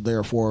enough, so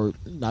therefore,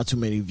 not too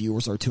many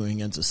viewers are tuning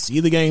in to see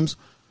the games.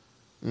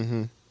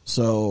 Mm-hmm.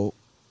 So,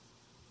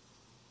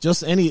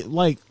 just any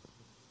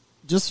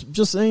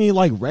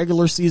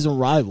regular season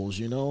rivals,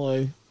 you know,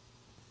 like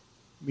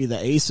be the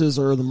Aces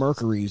or the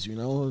Mercuries, you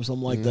know, or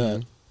something like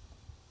that.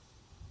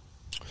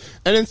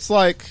 And it's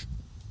like,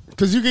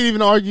 because you could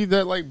even argue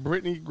that, like,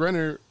 Brittany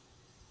Griner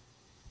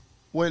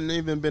wouldn't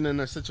even been in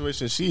a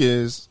situation she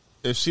is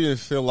if she didn't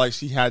feel like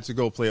she had to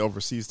go play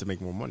overseas to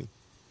make more money.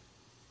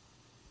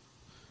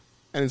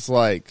 And it's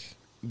like,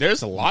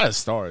 there's a lot of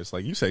stars.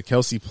 Like you said,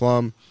 Kelsey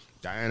Plum,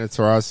 Diana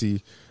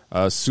Taurasi,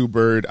 Sue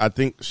Bird. I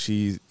think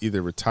she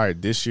either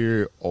retired this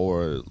year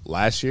or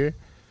last year.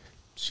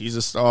 she's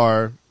a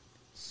star.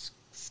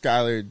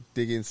 Skylar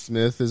Diggins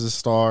Smith is a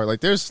star.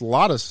 Like, there's a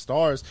lot of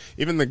stars.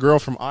 Even the girl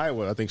from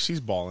Iowa, I think she's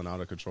balling out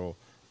of control.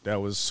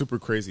 That was super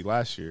crazy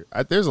last year.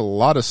 There's a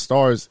lot of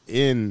stars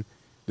in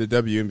the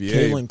WNBA.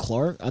 Caitlin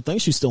Clark. I think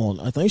she's still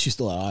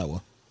at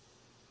Iowa.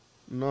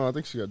 No, I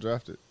think she got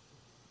drafted.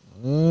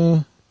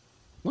 Uh,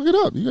 Look it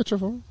up. You got your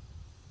phone?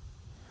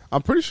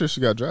 I'm pretty sure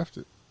she got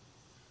drafted.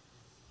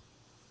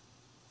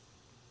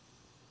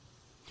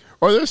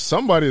 Or there's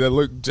somebody that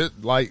looked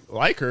just like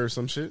her or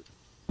some shit.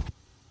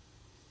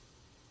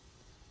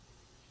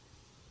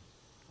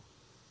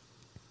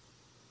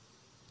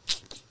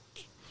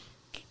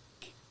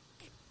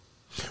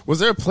 Was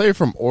there a player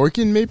from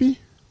Oregon, maybe?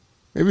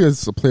 Maybe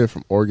it's a player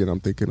from Oregon I'm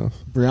thinking of.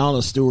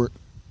 Brianna Stewart.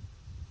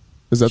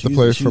 Is that the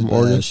player from bad.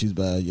 Oregon? She's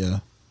bad, yeah.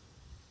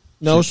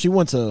 No, she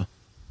went to...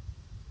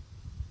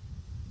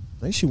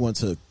 I think she went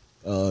to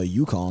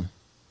UConn.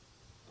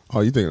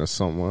 Oh, you thinking of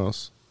something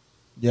else?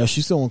 Yeah,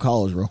 she's still in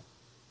college, bro.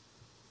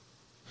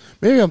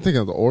 Maybe I'm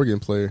thinking of the Oregon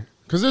player.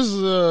 Because there's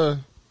a...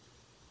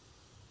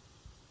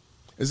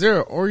 Is there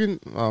an Oregon...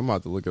 Oh, I'm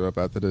about to look it up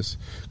after this.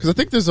 Because I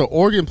think there's an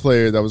Oregon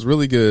player that was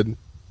really good. And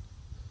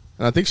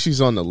I think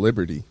she's on the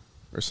Liberty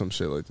or some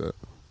shit like that.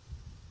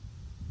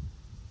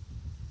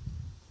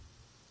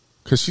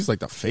 Because she's like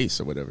the face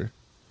or whatever.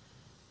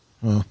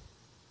 Huh.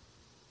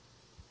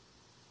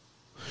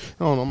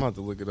 I don't know. I'm about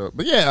to look it up.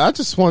 But yeah, I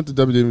just want the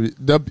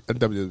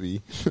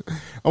WWE.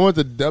 I want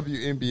the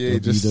WNBA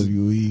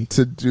WWE. just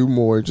to do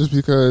more. Just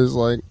because,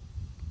 like,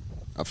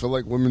 I feel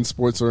like women's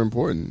sports are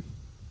important.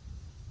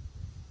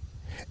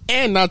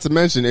 And not to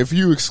mention, if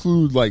you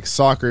exclude, like,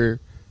 soccer...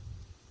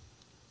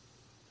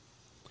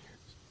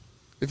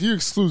 If you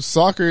exclude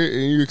soccer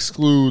and you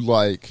exclude,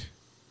 like,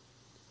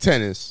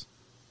 tennis...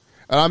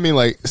 And I mean,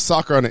 like,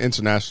 soccer on an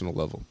international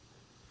level.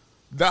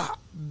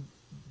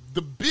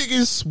 The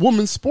biggest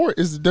women's sport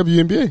is the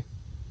WNBA.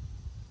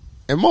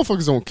 And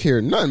motherfuckers don't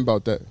care nothing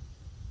about that.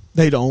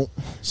 They don't.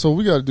 So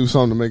we got to do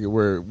something to make it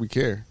where we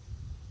care.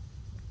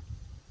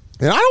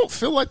 And I don't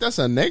feel like that's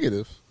a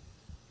negative.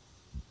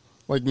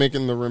 Like,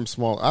 making the rim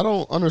small. I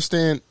don't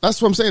understand.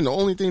 That's what I'm saying. The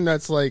only thing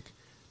that's, like,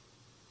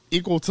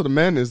 equal to the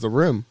men is the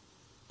rim.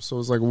 So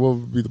it's like, what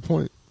would be the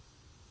point?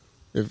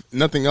 If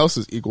nothing else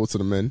is equal to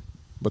the men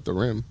but the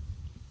rim.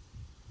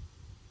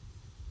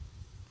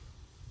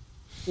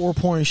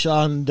 4-point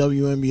shot in the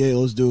WNBA.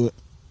 Let's do it.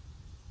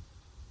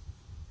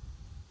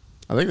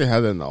 I think they had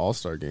that in the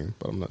All-Star game,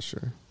 but I'm not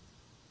sure.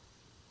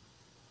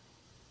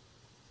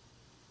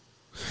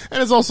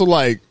 And it's also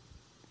like,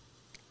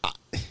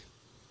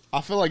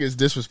 I feel like it's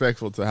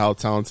disrespectful to how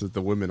talented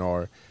the women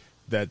are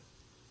that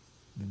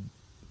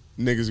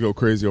niggas go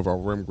crazy over a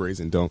rim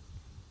grazing dunk.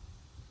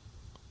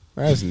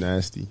 That's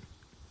nasty.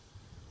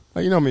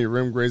 Like, you know how many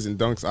rim grazing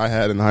dunks I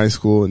had in high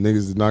school and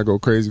niggas did not go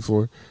crazy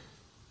for?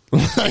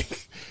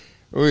 Like,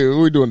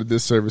 we're doing a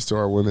disservice to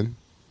our women.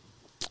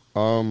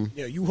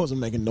 Yeah, you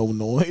wasn't making no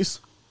noise.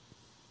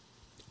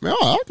 Man,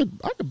 I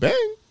could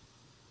bang.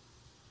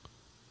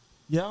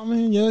 Yeah, I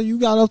mean, yeah, you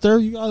got up there.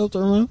 You got up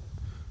there, man.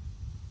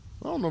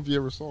 I don't know if you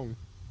ever saw me.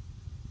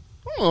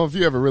 I don't know if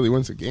you ever really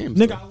went to games.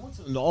 Nigga, though.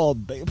 I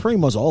went to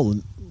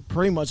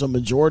pretty much a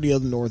majority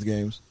of the North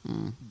games,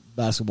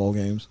 basketball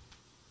games.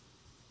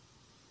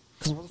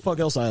 Because what the fuck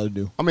else I had to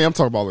do? I mean, I'm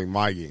talking about like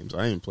my games.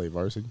 I ain't play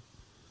varsity.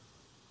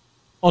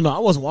 Oh no, I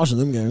wasn't watching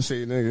them games.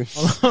 See,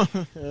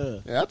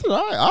 nigga. Yeah. I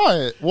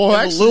thought well, In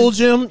actually, the little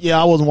gym,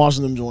 yeah, I wasn't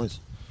watching them joints.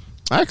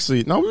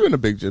 Actually, no, we were in a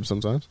big gym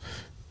sometimes.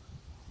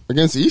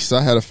 Against East,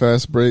 I had a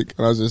fast break,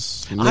 and I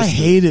just I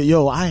hated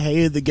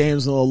the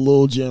games in a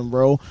little gym,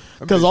 bro.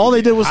 Because all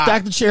they did was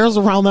stack the chairs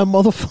around that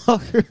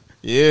motherfucker.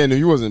 Yeah, and if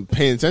you wasn't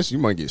paying attention,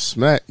 you might get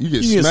smacked. You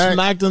get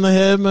smacked in the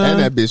head, man. And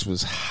that bitch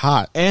was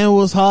hot. And it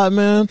was hot,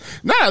 man.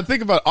 Now I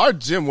think about it, our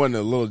gym wasn't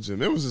a little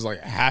gym. It was just like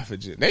half a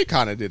gym. They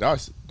kind of did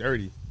us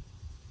dirty.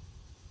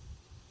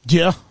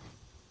 Yeah.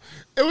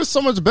 It was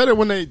so much better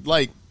when they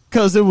like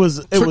because it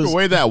was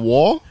away that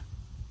wall.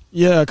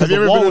 Yeah, because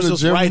the wall was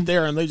just gym? right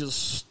there, and they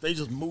just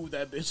moved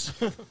that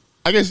bitch.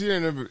 I guess you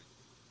didn't ever.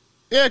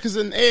 Yeah, because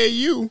in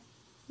AAU,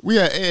 we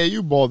had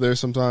AAU ball there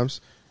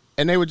sometimes,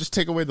 and they would just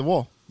take away the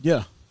wall.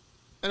 Yeah,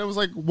 and it was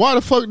like, why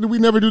the fuck did we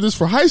never do this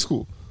for high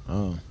school?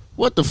 Oh,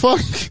 what the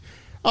fuck?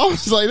 I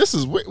was like, this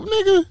is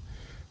nigga.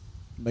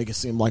 Make it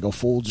seem like a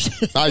full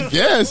gym. I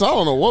guess I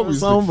don't know what we.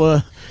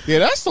 But yeah,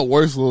 that's the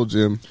worst little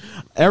gym.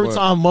 Every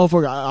time,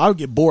 motherfucker, I would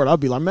get bored. I'd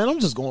be like, man, I'm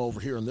just going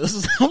over here in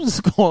this. I'm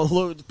just going to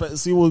look,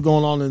 see what's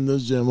going on in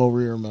this gym over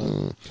here,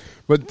 man.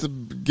 But to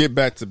get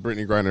back to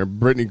Brittany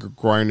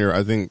Griner,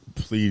 I think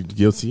pleaded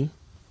guilty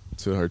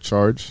to her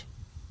charge.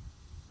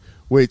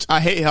 Which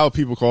I hate how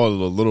people call it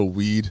a little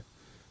weed,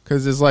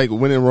 because it's like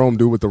when in Rome,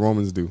 do what the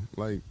Romans do.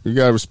 Like you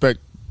gotta respect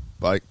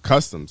like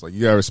customs. Like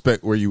you gotta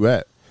respect where you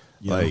at.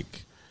 Yeah.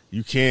 Like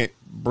you can't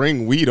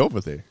bring weed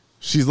over there.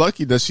 She's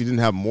lucky that she didn't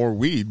have more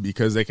weed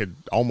because they could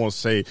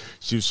almost say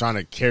she was trying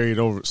to carry it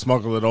over,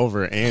 smuggle it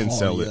over, and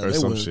sell it or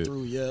some shit.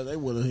 Yeah, they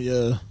would have.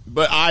 Yeah,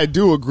 but I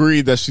do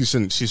agree that she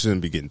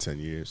shouldn't be getting 10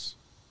 years.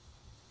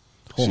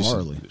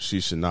 Wholeheartedly,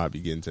 she should not be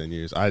getting 10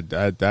 years.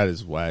 That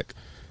is whack.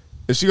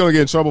 If she gonna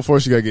get in trouble for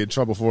it, she gotta get in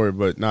trouble for it,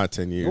 but not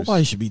 10 years.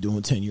 Nobody should be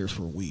doing 10 years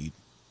for weed.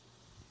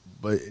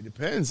 But it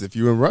depends. If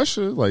you in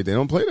Russia, like they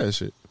don't play that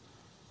shit.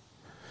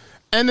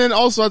 And then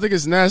also, I think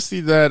it's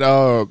nasty that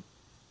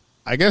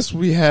I guess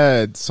we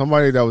had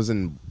somebody that was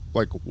in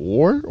like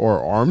war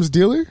or arms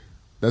dealer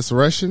that's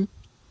Russian.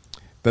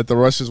 That the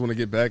Russians want to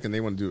get back and they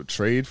want to do a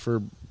trade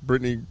for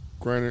Brittany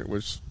Griner,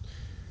 which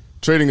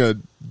trading a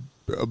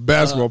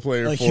basketball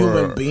player a for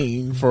human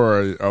being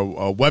for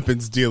a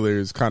weapons dealer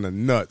is kind of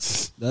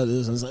nuts.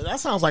 That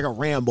sounds like a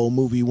Rambo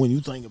movie when you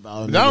think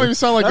about it. That don't even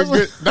sound like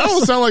that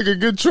don't sound like a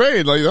good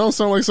trade. Like that don't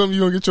sound like something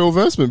you gonna get your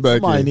investment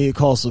back. Somebody in. need to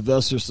call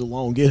Sylvester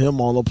Stallone, get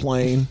him on the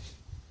plane.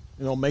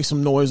 Make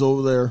some noise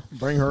over there,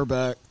 bring her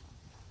back.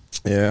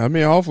 Yeah, I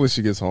mean, hopefully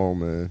she gets home,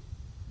 man.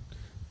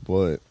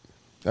 But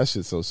that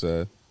shit's so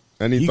sad.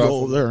 You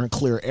go over there and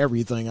clear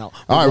everything out.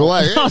 All right,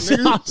 relax.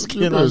 It's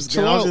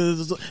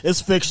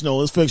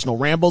fictional. It's fictional.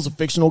 Rambo's a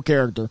fictional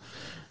character.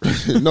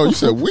 No, you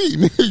said we.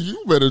 Nigga,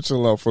 you better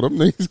chill out for them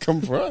niggas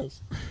come for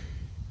us.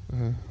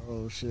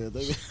 Oh shit!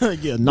 Bro,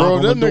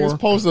 them niggas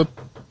post a.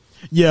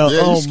 Yeah,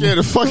 you scared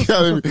the fuck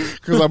out of me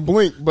because I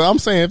blinked. But I'm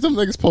saying if them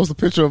niggas post a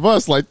picture of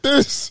us like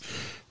this,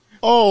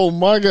 oh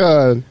my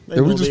god,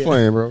 we just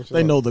playing, bro.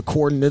 They know the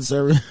coordinates.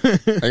 Everything.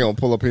 They gonna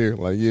pull up here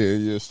like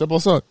yeah, step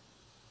outside.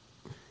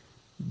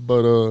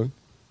 But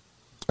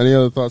any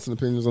other thoughts and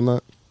opinions on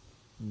that?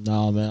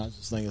 No, man. I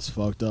just think it's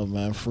fucked up,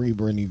 man. Free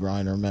Brittany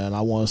Griner, man.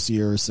 I want to see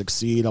her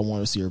succeed. I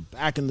want to see her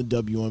back in the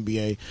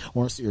WNBA. I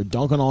want to see her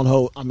dunking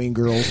on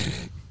girls.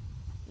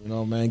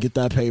 Man, get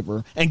that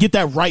paper and get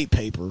that right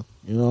paper.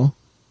 Yeah,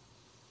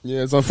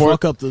 it's unfortunate.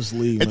 Fuck up this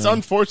league. It's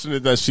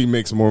unfortunate that she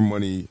makes more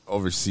money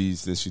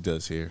overseas than she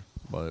does here,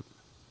 but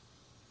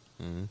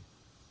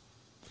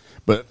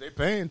but they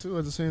paying too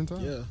at the same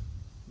time. Yeah,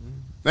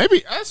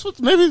 maybe that's what.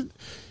 Maybe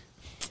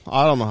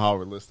I don't know how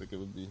realistic it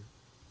would be,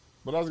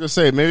 but I was gonna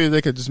say maybe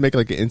they could just make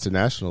like an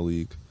international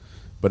league,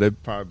 but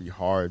it'd probably be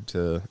hard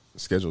to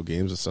schedule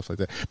games and stuff like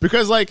that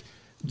because like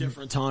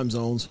different time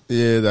zones.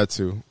 Yeah, that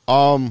too.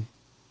 I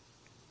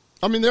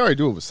mean, they already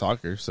do it with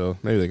soccer, so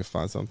maybe they could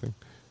find something.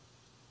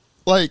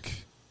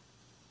 Like,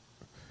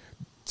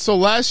 so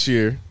last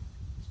year,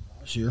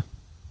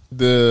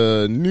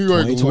 the New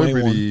York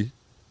Liberty,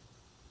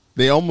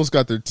 they almost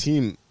got their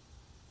team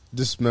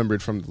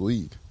dismembered from the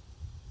league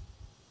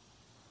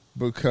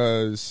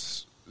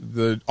because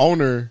the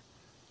owner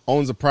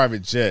owns a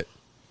private jet,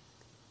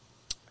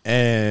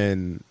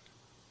 and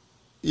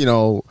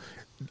all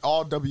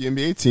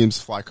WNBA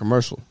teams fly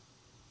commercial.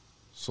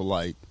 So,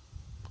 like,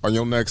 on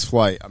your next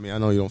flight, I mean, I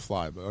know you don't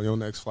fly, but on your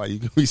next flight, you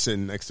can be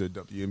sitting next to a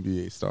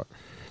WNBA star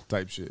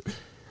type shit.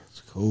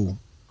 It's cool.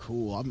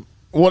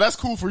 Well, that's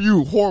cool for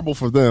you, horrible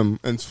for them,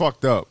 and it's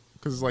fucked up.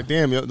 Because it's like,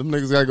 damn, them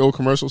niggas got to go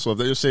commercial, so if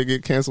their shit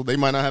get canceled, they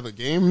might not have a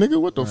game,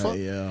 nigga. What the fuck?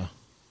 Yeah.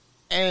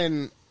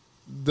 And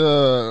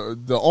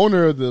the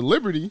owner of the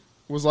Liberty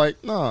was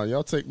like, nah,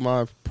 y'all take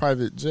my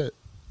private jet.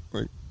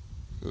 Like,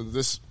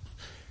 this.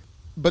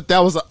 But that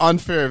was an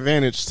unfair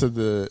advantage to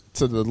the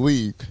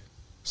league.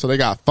 So they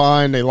got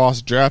fined, they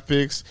lost draft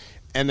picks,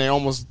 and they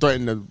almost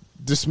threatened to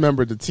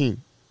dismember the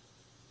team.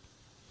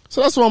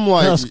 So that's what I'm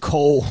like. That's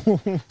cold.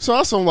 So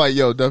that's what I'm like,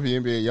 yo,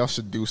 WNBA, y'all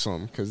should do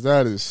something because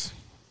that is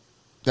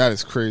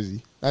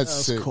crazy. That's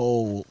sick.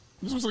 Cold.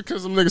 This was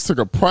because them niggas took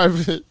a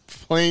private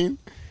plane.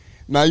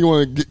 Now you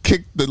want to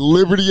kick the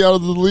Liberty out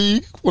of the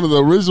league, one of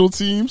the original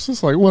teams.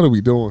 It's like, what are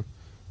we doing?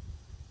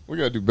 We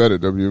got to do better,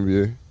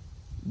 WNBA.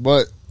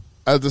 But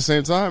at the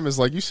same time, it's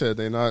like you said,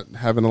 they're not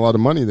having a lot of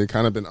money. They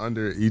kind of been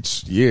under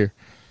each year.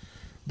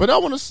 But I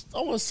want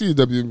to see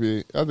the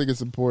WNBA. I think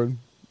it's important.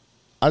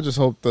 I just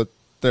hope that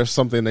there's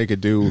something they could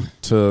do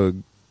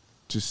to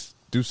just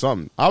do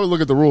something. I would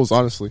look at the rules,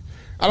 honestly.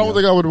 I don't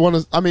think I would want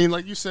to. I mean,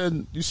 like you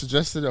said, you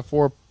suggested a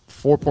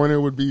four-pointer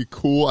would be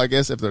cool, I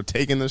guess, if they're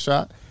taking the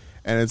shot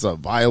and it's a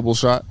viable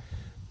shot.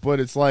 But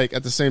it's like,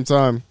 at the same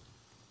time,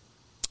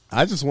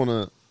 I just want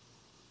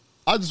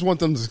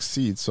them to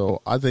succeed.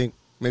 So I think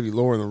maybe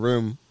lowering the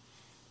rim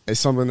is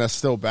something that's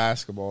still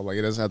basketball. Like,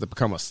 it doesn't have to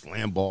become a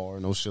slam ball or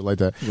no shit like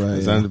that. Right, it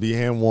doesn't have to be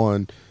hand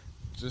one.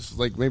 Just,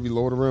 like, maybe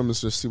lower the rim and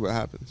just see what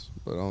happens.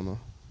 But I don't know.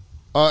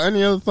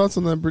 Any other thoughts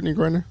on that, Brittany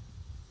Griner?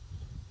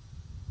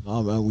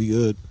 Oh, man, we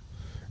good.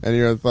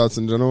 Any other thoughts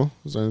in general?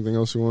 Is there anything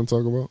else you want to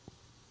talk about?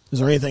 Is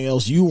there anything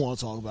else you want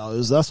to talk about?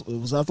 Was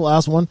that the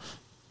last one?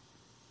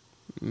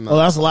 No. Oh,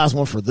 that's the last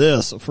one for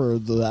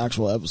the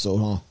actual episode,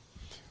 huh?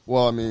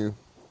 Well, I mean,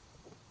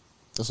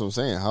 that's what I'm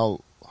saying.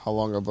 How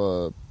long of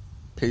a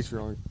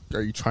Patreon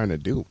are you trying to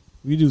do?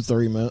 We do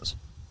 30 minutes.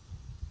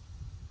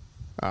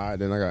 All right,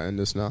 then I got to end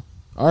this now.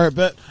 All right,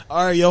 bet.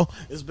 All right, yo.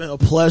 It's been a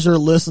pleasure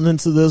listening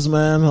to this,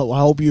 man. I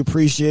hope you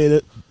appreciate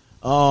it.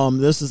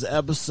 This is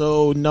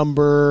episode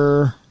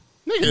number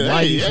 94.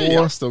 Hey,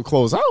 y'all still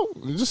close out.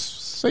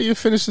 Just say you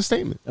finish the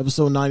statement.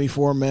 Episode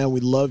 94, man.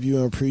 We love you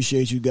and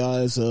appreciate you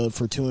guys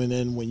for tuning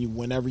in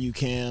whenever you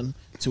can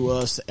to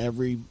us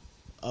every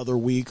other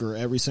week or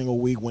every single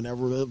week,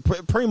 whenever,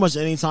 pretty much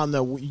any time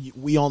that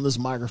we on this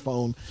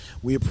microphone.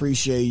 We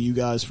appreciate you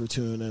guys for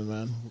tuning in,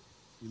 man.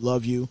 We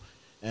love you.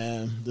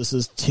 And this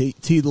is T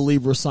the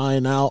Libra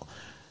signing out.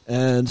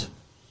 And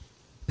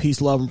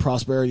peace, love, and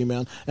prosperity,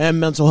 man. And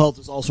mental health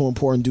is also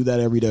important. Do that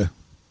every day.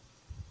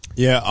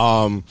 Yeah.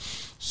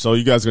 So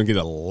you guys are gonna get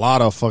a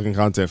lot of fucking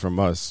content from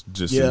us,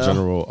 just in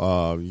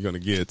general. You're gonna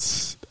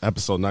get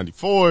episode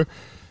 94.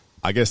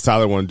 I guess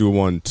Tyler want to do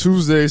one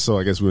Tuesday, so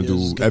I guess we're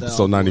gonna do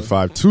episode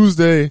 95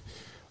 Tuesday.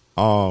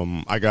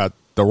 I got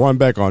the run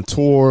back on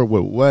tour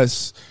with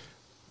Wes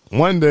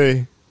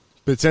Monday.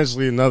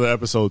 Potentially another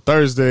episode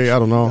Thursday. I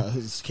don't know.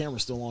 His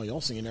camera's still on.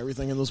 Y'all seeing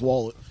everything in this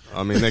wallet.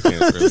 I mean, they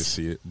can't really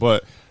see it,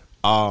 but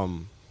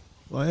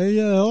hey,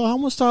 how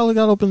much Tyler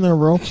got up in there,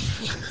 bro?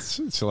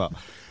 chill out.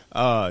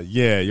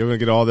 Yeah, you're gonna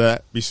get all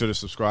that. Be sure to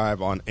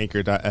subscribe on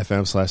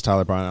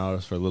anchor.fm/Tyler Brian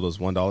Hours for as little as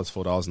 $1,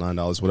 $4,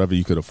 $9, whatever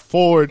you could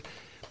afford.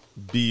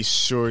 Be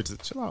sure to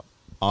chill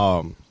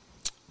out.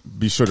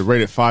 Be sure to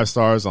rate it 5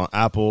 stars on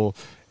Apple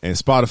and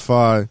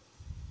Spotify.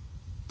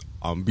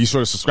 Be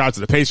sure to subscribe to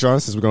the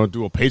Patreon since we're going to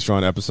do a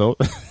Patreon episode.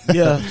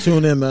 Yeah,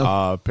 tune in, man.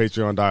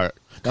 Patreon.com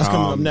That's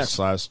coming up next.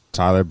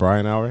 /Tyler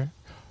Brian Hour.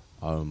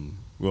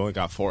 We only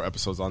got 4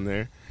 episodes on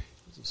there.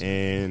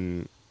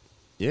 And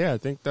yeah, I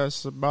think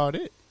that's about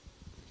it.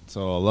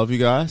 So I love you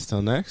guys.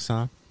 Till next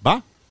time. Bye.